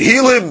could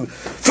heal him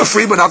for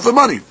free, but not for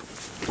money.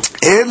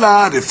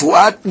 Ela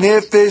refuat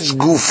nefesh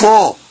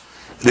gufo,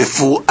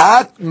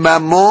 refuat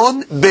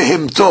mamon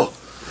behemto.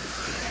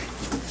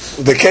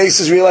 The case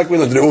is really like we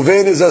learned.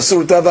 Reuven is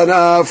asur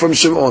tavana from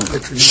Shimon.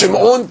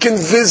 Shimon can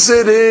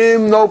visit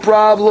him, no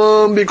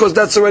problem, because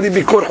that's already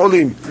bikur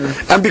holim,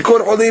 and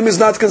bikur holim is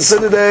not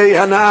considered a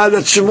hana'ah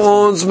that's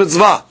Shimon's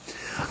mitzvah.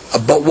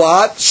 But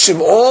what?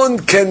 Shimon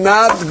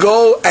cannot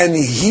go and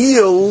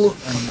heal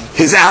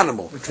his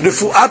animal.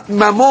 Refuat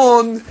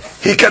mamon,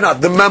 he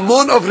cannot. The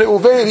mamon of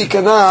Reuven, he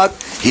cannot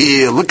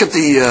heal. Look at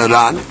the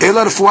Ran.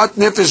 Ela refuat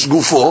nefesh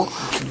gufo,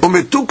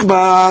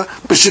 umetukba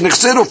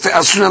b'shenechsero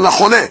fe'asrin ala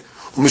chole,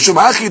 umishum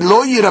hachi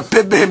lo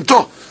yirapeh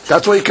behemto.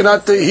 That's why he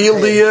cannot heal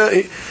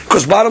the...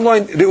 Because bottom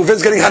line,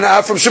 Reuven's getting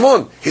hana'ah from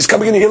Shimon. He's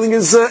coming and healing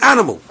his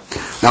animal.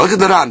 Now look at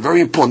the Ran, very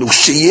important.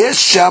 U'sheyesh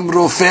sham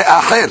rofeh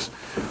acher.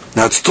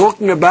 Now it's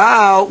talking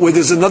about where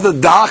there's another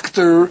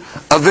doctor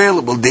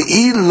available.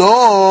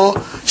 De'ilo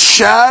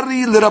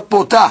shari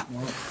l'rapota.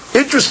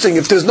 Interesting,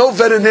 if there's no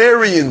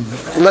veterinarian,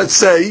 let's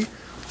say,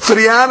 for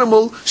the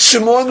animal,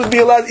 Shimon would be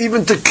allowed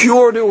even to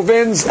cure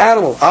Reuven's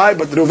animal.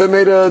 But Reuven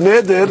made a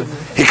neder,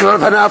 he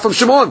cannot have hana'ah from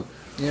Shimon.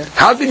 Yeah.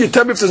 How can you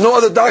tell me if there's no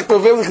other doctor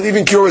available who can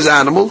even cure his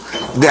animal?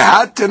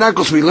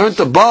 Because we learned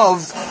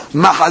above,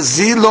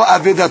 mahazilo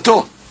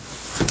avedato.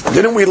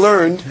 Didn't we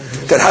learn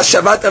that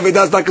hashavat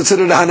avedah is not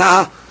considered a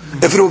hana'ah?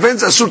 If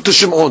Reuven's asur to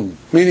Shimon,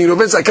 meaning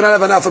Reuven's I cannot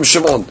have hana'ah from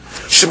Shimon,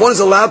 Shimon is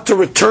allowed to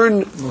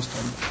return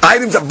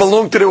items that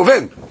belong to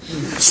Reuven.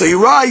 So he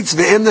writes,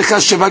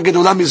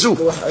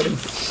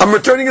 I'm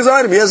returning his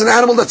item. He has an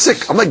animal that's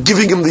sick. I'm not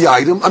giving him the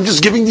item. I'm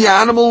just giving the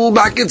animal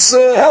back its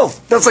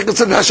health. That's like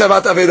considered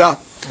hashavat avedah.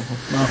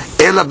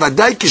 אלא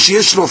ודאי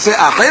כשיש רופא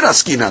אחר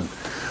עסקינן.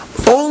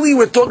 Only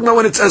we're talking about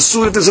when it's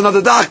asur if there's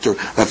another doctor.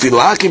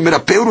 אפילו האקים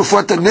מרפא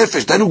רפואת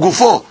הנפש, דהיינו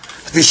גופו.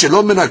 כפי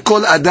שלא מן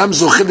הכל אדם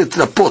זוכה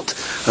לטרפות.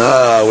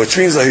 Which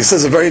means that he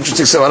says a very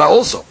interesting sevara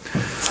also.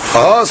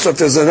 So if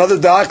there's another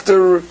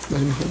doctor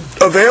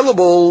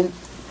available,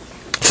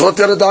 so let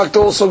the other doctor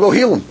also go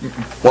heal him.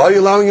 Why are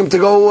you allowing him to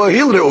go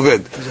heal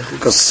Reuven?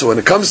 Because when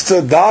it comes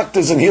to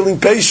doctors and healing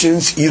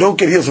patients, you don't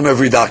get healed from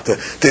every doctor.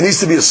 There needs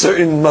to be a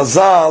certain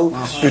mazal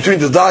between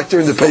the doctor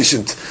and the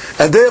patient.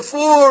 And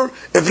therefore,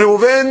 if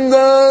Reuven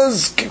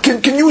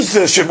can use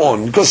the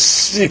Shimon,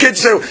 because you can't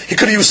say he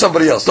could have used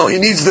somebody else. No, he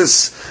needs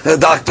this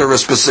doctor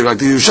specific. Like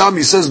the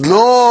Yomi says,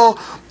 "Lo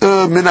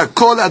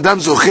minakol adam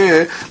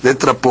zoche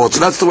letrapot." So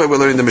that's the way we're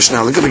learning the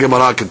Mishnah. Look at the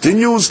Gemara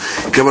continues.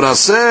 Gemara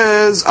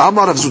says,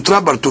 "Amar Rav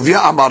Zutra bar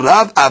Tovia Amar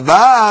Rav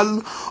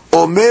Aval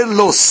Omer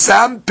lo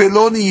sam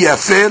peloni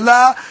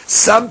yafela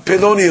sam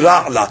peloni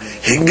ra'la."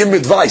 He can give him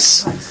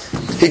advice.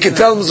 He can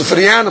tell him for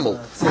the animal.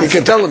 He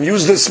can tell him,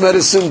 use this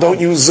medicine, don't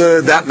use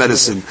that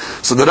medicine.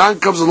 So the Ran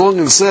comes along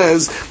and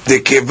says,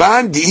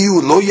 "Dekevan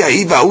diu lo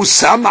yahivahu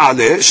sam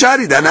ale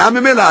shari dana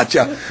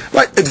memelatya."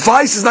 Right?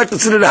 Advice is not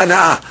considered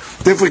hana.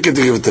 Therefore, we can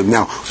give it to him.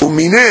 Now,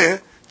 umine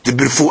the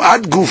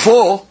birfuat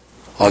gufo.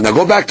 Now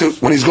go back to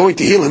when he's going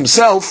to heal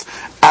himself.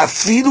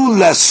 Afilu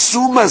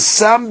lasuma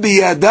sam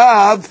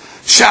biyadav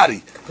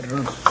shari.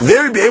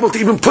 There he'll be able to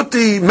even put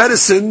the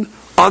medicine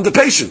on the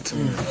patient.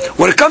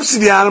 When it comes to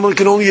the animal, he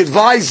can only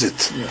advise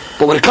it.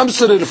 But when it comes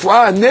to the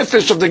refuah and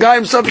nefesh of the guy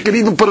himself, he can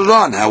even put it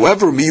on.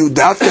 However,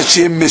 miyudat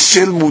kashem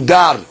mishel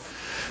mudar.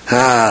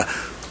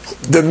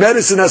 The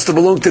medicine has to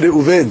belong to the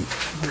Uven.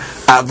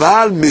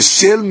 Aval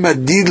mishel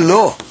madir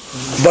lo.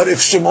 But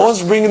if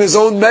Shimon's bringing his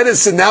own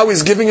medicine, now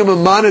he's giving him a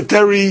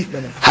monetary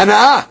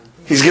hana'ah.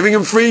 He's giving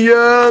him free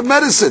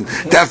medicine.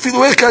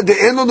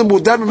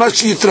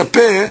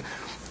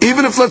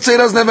 Even if, let's say, he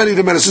doesn't have any of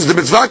the medicines, the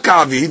mitzvah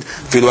ka'avid,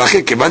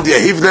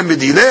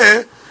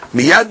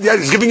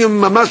 he's giving him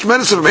mamash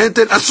medicine,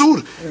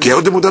 asur.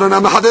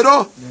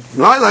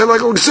 Right?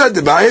 Like we said,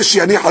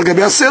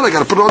 I got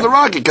to put it on the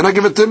rock. You cannot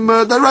give it to him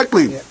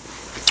directly.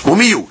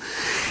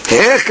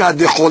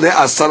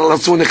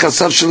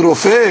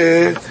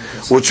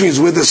 Which means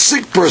where the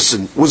sick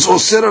person was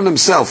osir on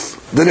himself,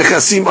 the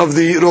nechasim of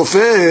the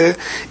rofeh,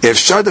 if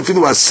shad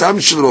afilu asam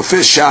shel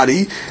rofeh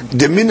shari,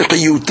 the min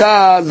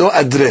chiyuta lo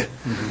adre.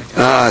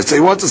 So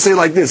he wants to say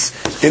like this: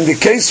 in the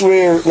case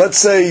where, let's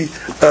say,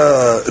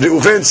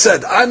 Reuven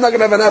said, "I'm not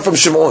going to have an from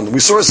Shimon." We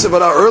saw a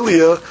sevara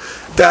earlier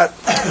that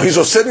he's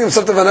osirring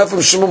himself to have an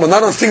from Shimon, but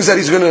not on things that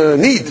he's going to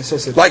need,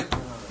 like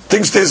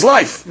things to his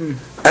life.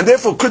 And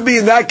therefore, could be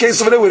in that case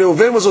over there where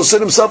Reuven was osir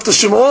himself to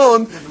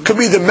Shimon, could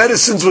be the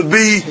medicines would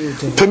be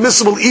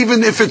permissible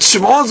even if it's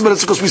Shimon's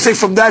medicine, because we say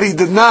from that he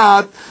did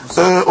not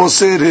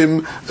osir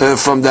him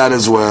from that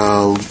as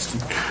well.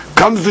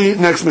 Comes the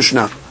next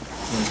Mishnah.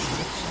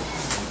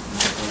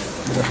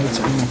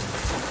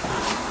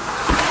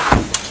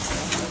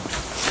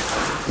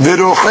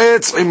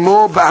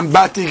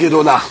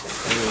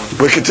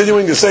 We're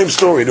continuing the same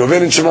story,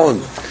 Reuven and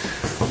Shimon.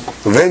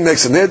 Reuven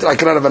makes a neder, I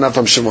cannot have enough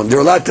from Shimon. They're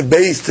allowed to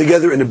bathe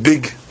together in a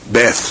big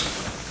bath.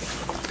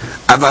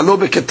 Avalo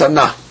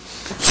beketana.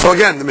 So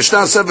again, the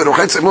Mishnah said,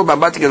 why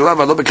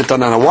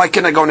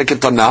can't I go in a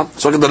ketana?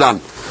 So look at the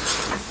Ran.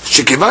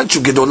 שכיוון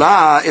שהוא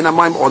גדולה, אין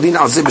המים עולים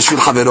על זה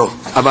בשביל חברו.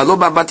 אבל לא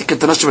באמבטי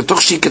קטנה,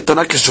 שבתוך שהיא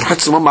קטנה, כשרוחץ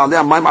צומו מעלה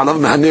המים עליו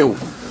מהנהו.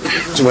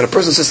 So when a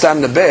person sits down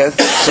in the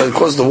bath, so it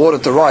causes the water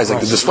to rise,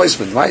 like the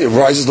displacement, right? It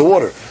rises the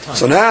water.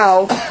 So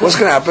now, what's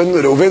going to happen?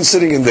 Reuven's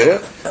sitting in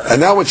there, and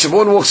now when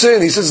Shimon walks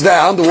in, he sits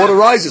down, the water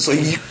rises. So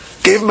he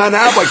gave him an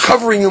out by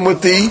covering him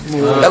with the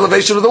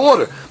elevation of the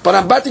water. But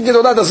Ambati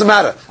Gedolah doesn't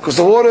matter, because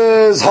the water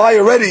is high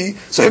already,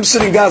 so him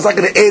sitting down is not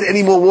going to add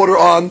any more water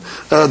on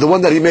the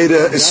one that he made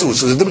a isu.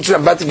 So there's a difference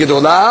between Ambati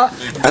Gedolah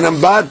and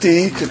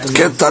Ambati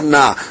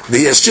Ketana.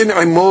 The Yashin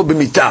Imo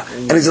B'mita.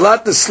 And he's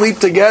allowed to sleep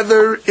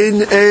together in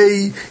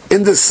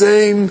the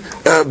same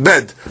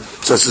bed.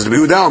 So it says,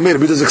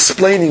 Yehuda is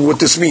explaining what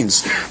this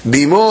means.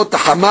 Bimo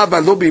tahama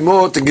v'lo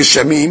bimo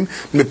tegeshamim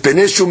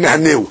mepeneshu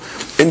mehaneu.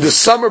 In the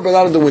summer, but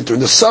not in the winter. In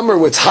the summer,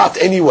 where it's hot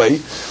anyway,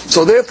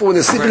 so therefore, when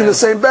they're sleeping in the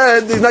same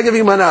bed, he's not giving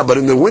him mana. But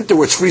in the winter,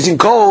 where it's freezing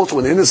cold, so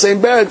when they're in the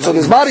same bed, so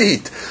there's body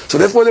heat. So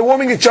therefore, they're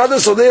warming each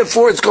other. So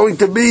therefore, it's going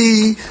to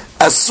be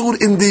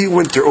asur in the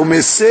winter.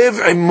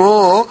 Umesev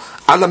imo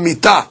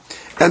alamita,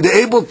 and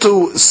they're able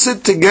to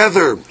sit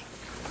together,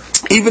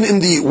 even in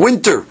the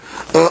winter,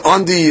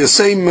 on the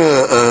same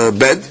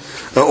bed,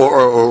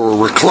 or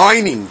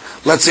reclining,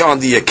 let's say on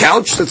the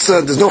couch. That's,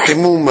 there's no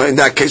chimum in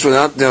that case. We're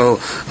not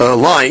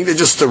lying. They're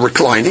just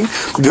reclining.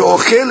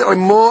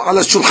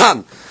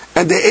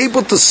 And they're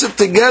able to sit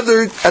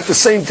together at the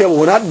same table.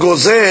 We're not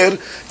gozer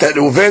that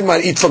Reuven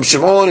might eat from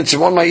Shimon and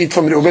Shimon might eat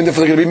from Reuven.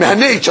 Therefore, they're going to be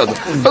mehane each other.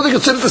 But they can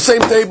sit at the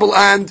same table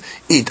and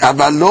eat.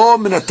 Avalo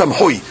min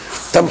tamhui.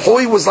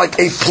 Tamhui was like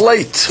a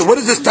plate. So what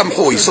is this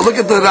tamhui? So look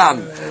at the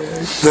Ran.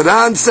 The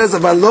Ran says,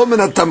 "Avalo min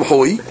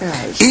hatamhui,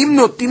 im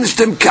notin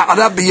shtem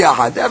ka'ara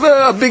biyahad." Have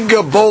a big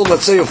bowl,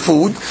 let's say, of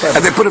food,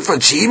 and they put it for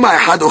chima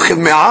echad ochel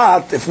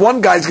me'at. If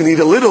one guy's going to eat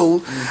a little,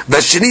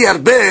 v'shini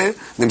arbeh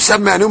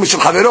nimsab me'anu mishel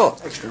chavero,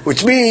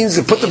 which means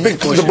they put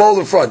the bowl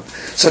in front.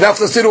 So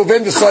after the Siddur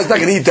Vim decides not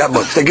going to eat that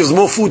much, that gives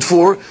more food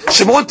for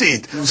Shimon to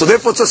eat. So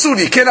therefore, it's asur.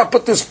 You cannot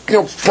put this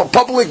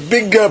public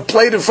big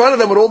plate in front of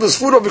them with all this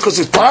food on, because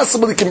it's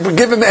possible you can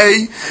give him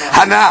a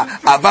hana.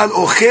 Aval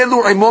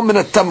ochelu imom min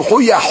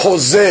hatamhui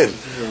hozer.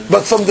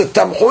 But from the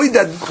tamhui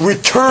that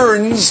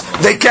returns,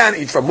 they can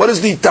eat from. What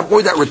is the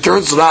tamhui that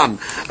returns? Ram.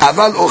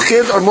 Aval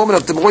ochel imom min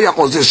hatamhui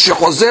hozer.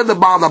 Shechozer the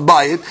ba'al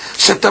habayit.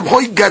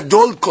 Shetamhui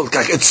gadol kol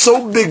kach. It's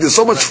so big. There's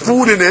so much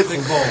food in it.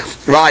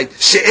 Right.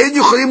 She'en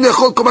yuchalim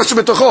lechol kol ma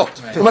shebetocho.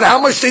 No matter how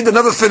much they eat, they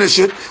never finish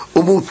it.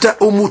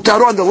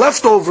 Umutaro on the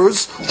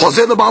leftovers.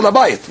 Chozer the ba'al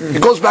habayit.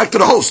 It goes back to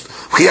the host.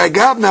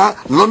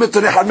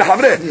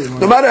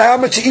 No matter how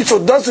much he eats or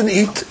doesn't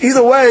eat,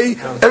 either way,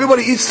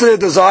 everybody eats to their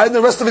desire, and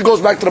the rest of it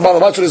goes back to the ba'al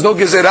habayit. So there's no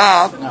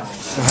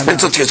gezerah. And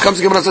so it comes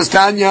to Gemara, says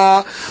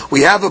Tanya,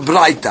 we have a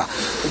braita.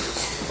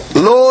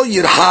 Lo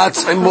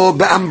yirhatz imo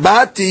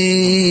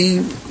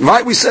be'ambati.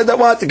 Right, we said that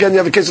what? Again, you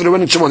have a case of the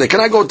Ren and Shimon. Can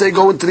I go into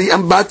the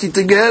ambati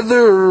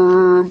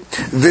together?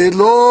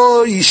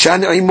 Velo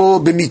yishan imo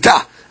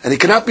b'mita. And he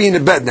cannot be in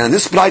the bed. Now, in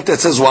this braita it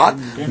says what?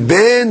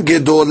 Ben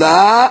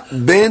gedola,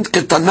 ben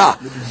ketana.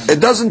 It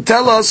doesn't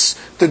tell us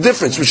the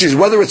difference, which is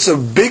whether it's a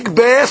big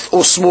bath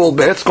or small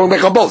bath. It's going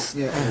back on both.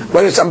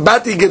 Whether it's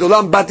ambati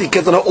gedola, ambati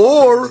ketana,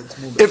 or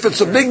if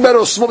it's a big bath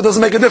or small, it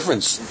doesn't make a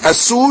difference.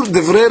 Asur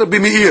divrei Rabbi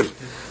Meir.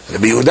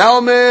 Rabbi Yehuda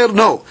Omer,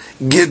 no.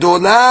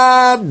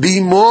 Gedola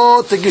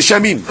bimot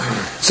geshamim.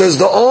 Says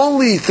the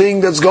only thing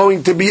that's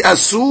going to be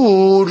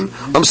asur,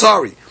 I'm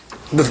sorry,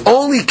 the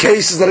only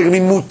cases that are going to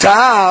be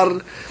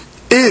mutar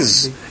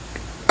is,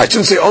 I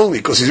shouldn't say only,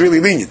 because he's really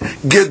lenient.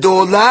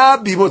 Gedola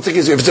bimot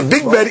geshamim. If it's a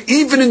big bed,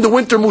 even in the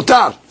winter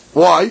mutar.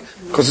 Why?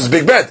 Because it's a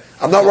big bed.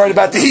 I'm not worried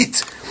about the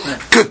heat.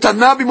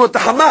 Ketana bimot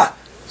hama.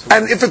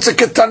 And if it's a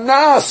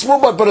ketana, small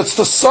bed, but it's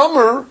the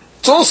summer,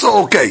 it's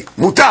also okay.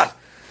 Mutar.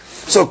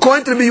 So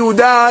according to the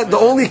Yehuda, the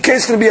only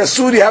case going to be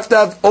asur, you have to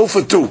have 0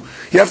 for 2.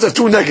 You have to have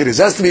 2 negatives.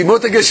 It has to be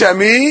mota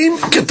geshamim,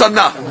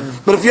 ketana.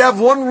 But if you have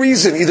one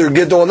reason, either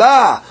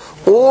gedola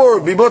or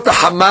bimota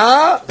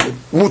hama,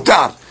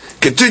 mutar.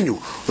 Continue.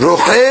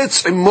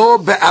 Rochetz imo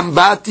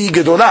be'ambati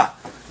gedola.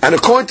 And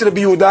according to the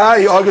Yehuda,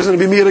 he argues going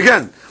to be mir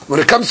again. When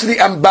it comes to the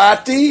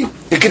ambati,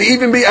 it can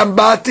even be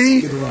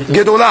ambati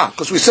gedola,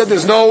 because we said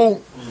there's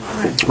no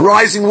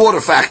rising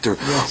water factor.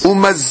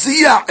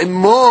 Umazia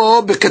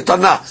imo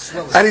beketana,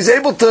 and he's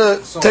able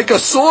to take a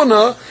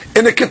sauna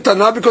in a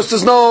ketana because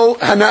there's no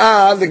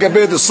hanaa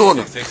legabe the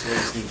sauna.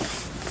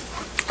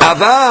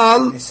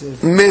 Aval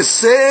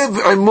mesev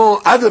imo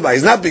adaba,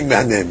 he's not being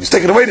mahanem, he's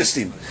taking away the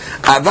steam.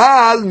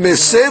 Aval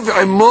mesev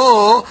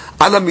imo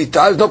alamita,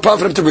 there's no problem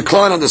for him to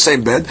recline on the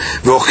same bed.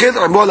 Ve'ochel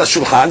imo ala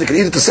shulchan, they can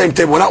eat at the same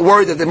table. We're not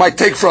worried that they might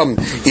take from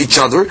each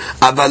other.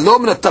 Avalo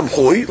min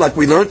hatamhui, like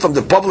we learned from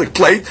the public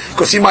plate,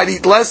 because he might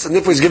eat less, and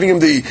therefore he's giving him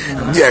the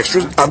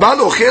extras.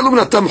 Aval ochelu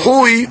min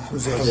hatamhui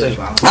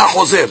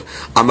hachozer.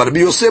 Amar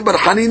Rabbi Yosef bar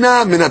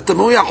Hanina min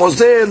hatamhui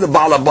hachozer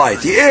leba'al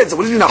habayit. He adds,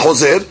 what do you mean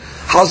hachozer?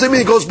 Hachozer means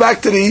he goes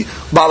back to the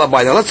ba'al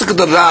habayit. Now let's look at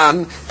the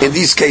Ran in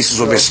these cases.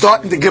 We're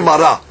starting the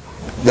Gemara.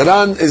 The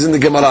Ran is in the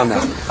Gemara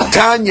now.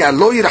 Tanya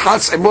lo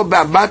yirhatz imo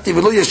be'ambati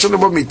v'lo yeshon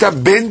imo mita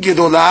ben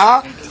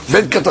gedola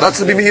ben ketana. That's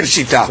the Meir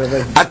shita.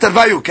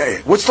 Atarvayu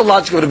kei. What's the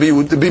logic of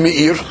the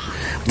Meir?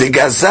 The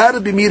gazar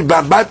Meir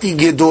be'ambati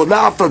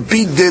gedola afal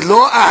pi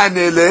delo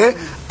ahanele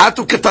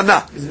atu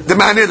ketana. The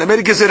mahanele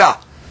meri gezerah.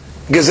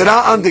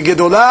 Gezerah on the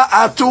gedola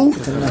atu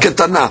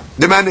ketana.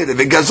 The mahanele.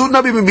 V'gazur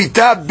nabi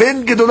mita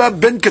ben gedola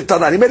ben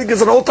ketana. He made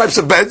gezerah all types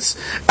of beds.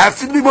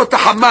 Afil bimot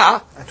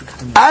hama.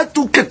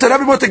 Atu ketana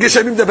bimot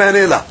geshamim de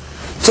mahanela.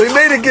 So he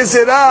made a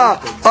gezerah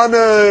on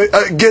a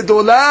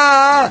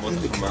gedola,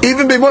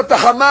 even bimot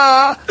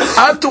hama,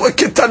 atu a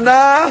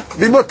ketana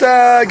bimot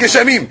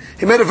geshamim.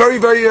 He made a very,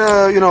 very,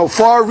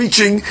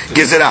 far-reaching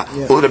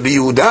gezerah. Or Rabbi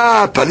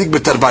Yehuda palig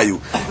betarvayu.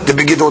 The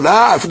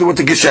gedola, after bimot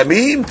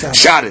geshamim,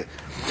 share.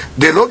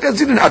 They look at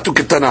it in atu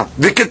ketana.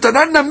 The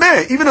ketana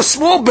name, even a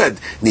small bed.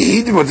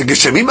 Nihid bimot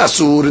geshamim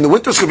asur. In the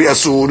winter it's going to be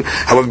asur.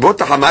 However, bimot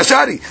hama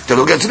shari. They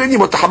look at it in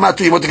bimot hama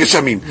to bimot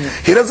geshamim.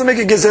 He doesn't make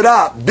a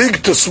gezerah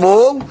big to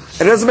small, and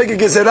he doesn't make a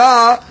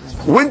gezerah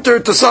winter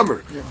to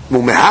summer.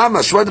 Mumeham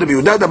ashwad Rabbi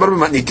Yehuda dabar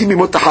b'matnitim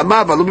bimot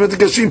hama v'alo bimot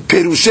geshamim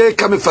perushe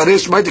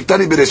kamefaresh ma'it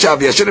ktani beresha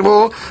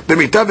v'yasherimo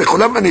b'mita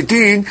v'cholam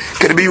anitin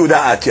k'Rabbi Yehuda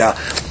atya.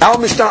 Our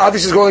Mishnah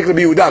obviously is going like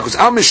Rabbi Yehuda, because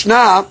our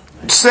Mishnah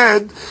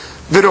said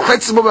and then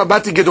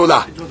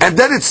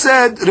it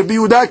said, Rabbi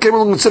Yehuda came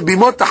along and said,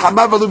 Bimot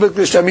hama v'lo bet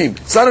geshamim.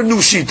 It's not a new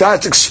shita,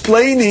 it's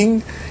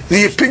explaining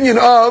the opinion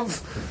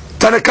of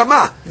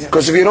Tanakama.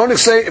 Because if you don't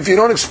say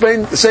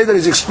that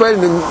he's explaining,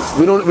 then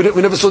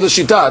we never saw the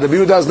shita. Rabbi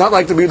Yehuda is not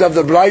like the Rabbi Yehuda of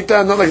the Braita,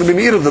 and not like the Rabbi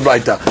Meir of the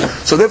Braita.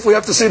 So therefore we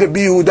have to say that Rabbi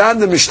Yehuda and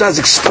the Mishnah is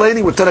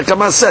explaining what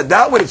Tanakama said.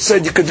 That way it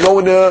said you could go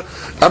in a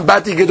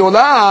Ambati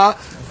Gedolah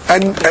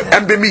and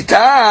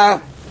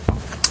B'mita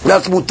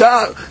That's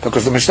mutar,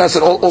 because the Mishnah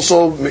said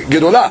also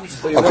gedola.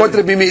 According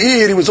to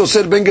Bimi'ir, he was also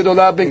said ben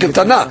gedola, ben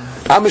ketana.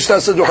 Our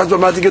Mishnah said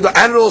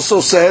and it also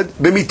said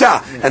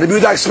b'mita. And the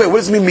Yehuda explained, what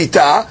does it mean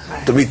mita?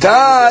 The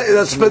mita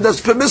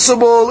that's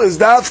permissible is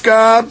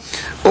dafka,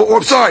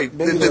 or sorry,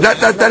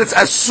 that it's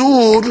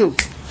asur.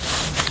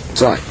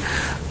 Sorry.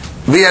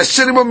 The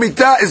Yashirim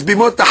Mita is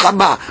Bimot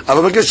Tahama.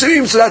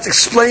 So that's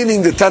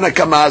explaining the Tana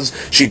Kamaz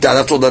Shita.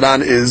 That's what the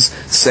Ran is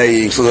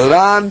saying. So the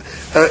Ran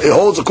it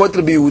holds according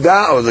to the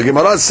Yehuda, or the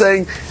Gemara is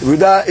saying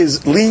Yehuda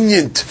is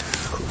lenient.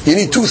 You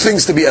need two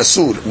things to be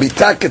Asur.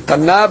 Mita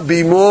Ketana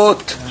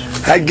Bimot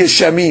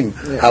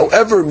Hageshamim.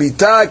 However,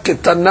 Mita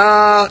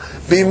Ketana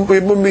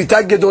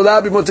Mita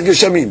Gedola Bimot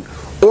Hageshamim.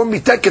 Or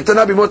Mita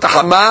Ketana Bimot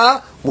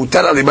Tahama.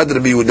 מותר על לימד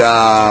רבי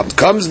יהודה.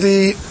 comes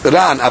the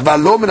רן, אבל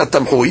לא מן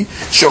התמחוי,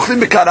 שאוכלים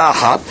בקרה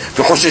אחת,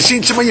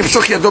 וחוששים שמה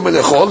ימשוך ידו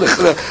מלאכול,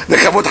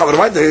 לכבוד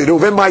חברו,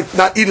 ראובן might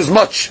not eat as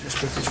much,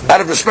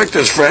 out of respect to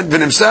his friend,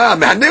 ונמצא,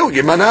 מהנהו,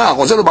 ימנע,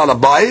 חוזר לבעל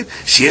הבית,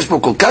 שיש פה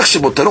כל כך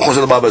שמותרו,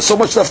 חוזר לבעל הבית. So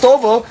much left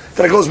over,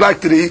 that it goes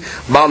back to the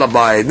בעל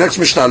הבית. Next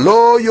משנה,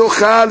 לא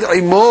יאכל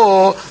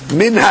עמו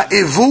מן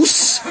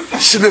האבוס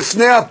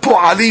שלפני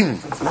הפועלים.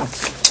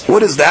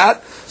 What is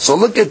that? So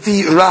look at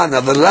the Ran.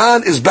 Now the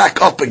Ran is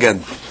back up again.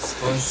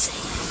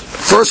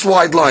 First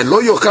wide line.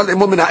 Lo yochal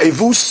imo min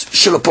ha'evus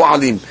shel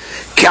ha'po'alim.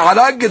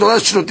 Ke'ara gedolah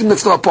shenotim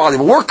lefnei ha'po'alim.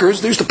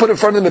 Workers, they used to put in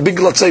front of them a big,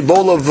 let's say,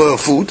 bowl of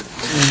food.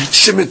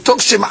 Shemitok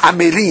shem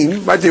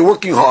amelim, right, they're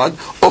working hard.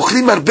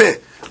 Ochlim arbeh.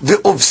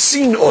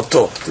 Ve'ovsin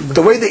oto.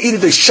 The way they eat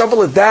it, they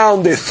shovel it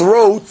down their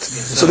throat.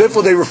 So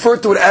therefore they refer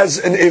to it as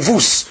an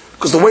evus.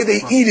 Because the way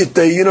they eat it,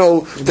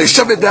 they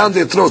shove it down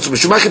their throats. So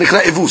Mishumach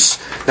nikra evus.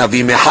 Now,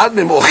 v'imehad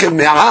mem ochel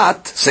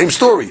me'at, same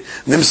story.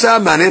 Nimsa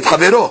manet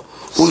havero.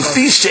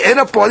 Ulfi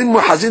she'ena po'alim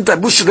mu'hazin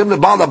ta'ebus shelem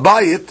leba'al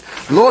habayit,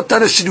 lo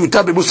tana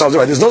shidiyuta b'ebus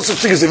ha'ozer. There's no such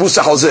thing as evus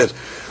ha'ozer.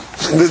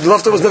 The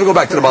leftovers never go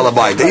back to the Baal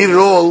Habayit. They eat it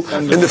all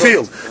in the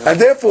field. And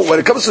therefore, when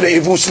it comes to the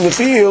evus in the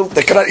field,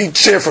 they cannot eat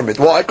share from it.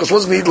 Why? Because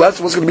what's going to eat less?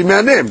 What's going to be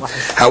manim?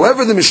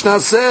 However, the Mishnah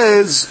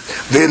says,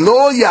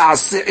 ve'lo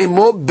ya'aseh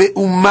imo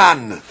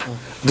be'uman.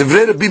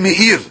 דברי רבי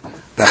מאיר,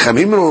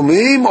 והחמים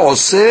אומרים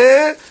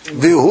עושה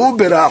והוא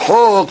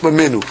ברחוק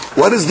ממנו.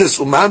 What is this?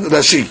 אומן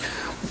רש"י,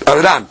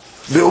 ארן,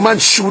 ואומן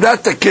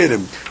שורת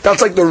הכרם.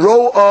 That's like the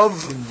row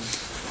of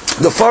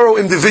the furrow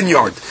in the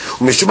vineyard.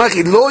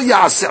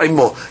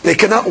 They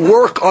cannot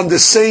work on the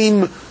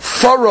same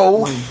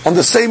furrow, on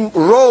the same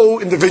row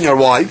in the vineyard.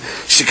 Why?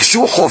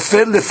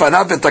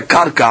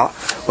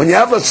 When you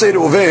have, let's say,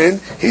 Reuven,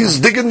 he's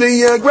digging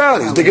the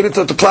ground. He's digging it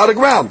to plow the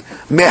ground.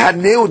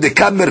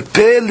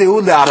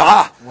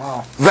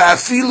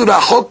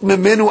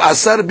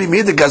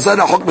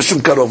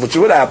 Which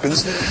what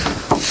happens?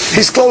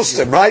 He's close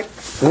to him, right?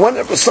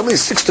 When somebody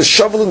sticks the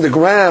shovel in the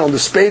ground, the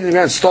spade in the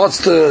ground,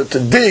 starts to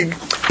dig,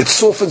 it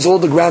softens all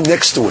the ground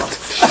next to it.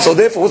 So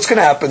therefore, what's going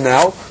to happen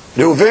now?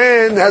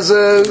 Reuven has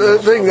a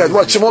thing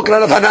that Shimon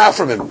can have hana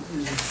from him.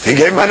 He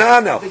gave him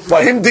hana now.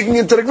 By him digging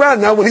into the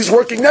ground, now when he's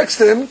working next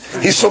to him,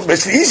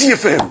 it's easier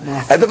for him.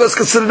 And that's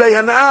considered a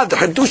hana. The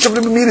hadush of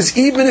the is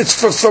even it's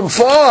from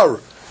far.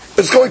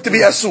 It's going to be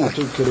asur.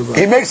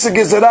 He makes the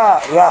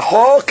gezerah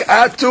rachok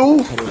atu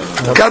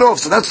karov.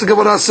 So that's the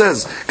Gemara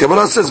says.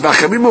 Gemara says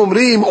v'achamim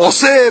omrim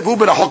oseh v'hu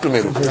berachok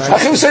memenu.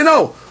 Achim say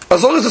no.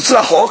 As long as it's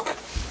rachok,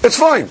 it's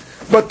fine.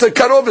 But the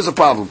karov is a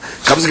problem.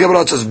 Comes the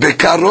Gemara says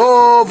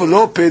bekarov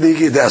lo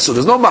peligi de asur.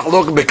 There's no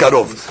machlok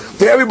bekarov.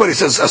 Everybody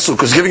says asur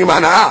because giving him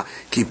hana'ah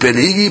ki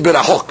peligi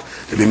berachok.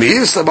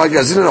 B'meir sabag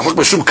yazin rachok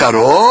b'shum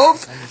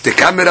karov. The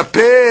camera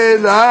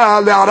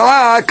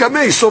le'ara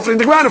kamei sofering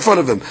the ground in front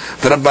of them.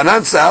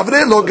 V'rabbanan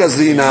savre lo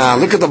gazina.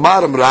 Look at the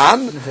bottom,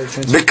 Ran.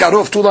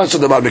 Bekarov, two lines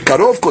on the bottom.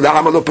 Bekarov kol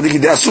ha'ama lo peligi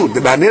de asur.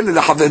 The banel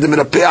le'chaveh de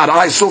merapeh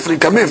ara'ai sofering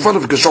kamei in front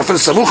of him because shofer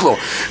samuch lo.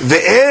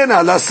 Ve'en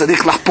ala sarich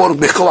lachpor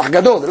bekoach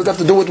gadol. They don't have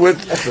to do it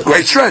with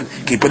great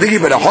strength. Ki peligi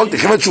berachok.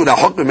 Tichevet shu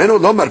rachok memenu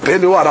lo marpeh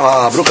le'u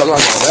ara'a. Baruch Adonai.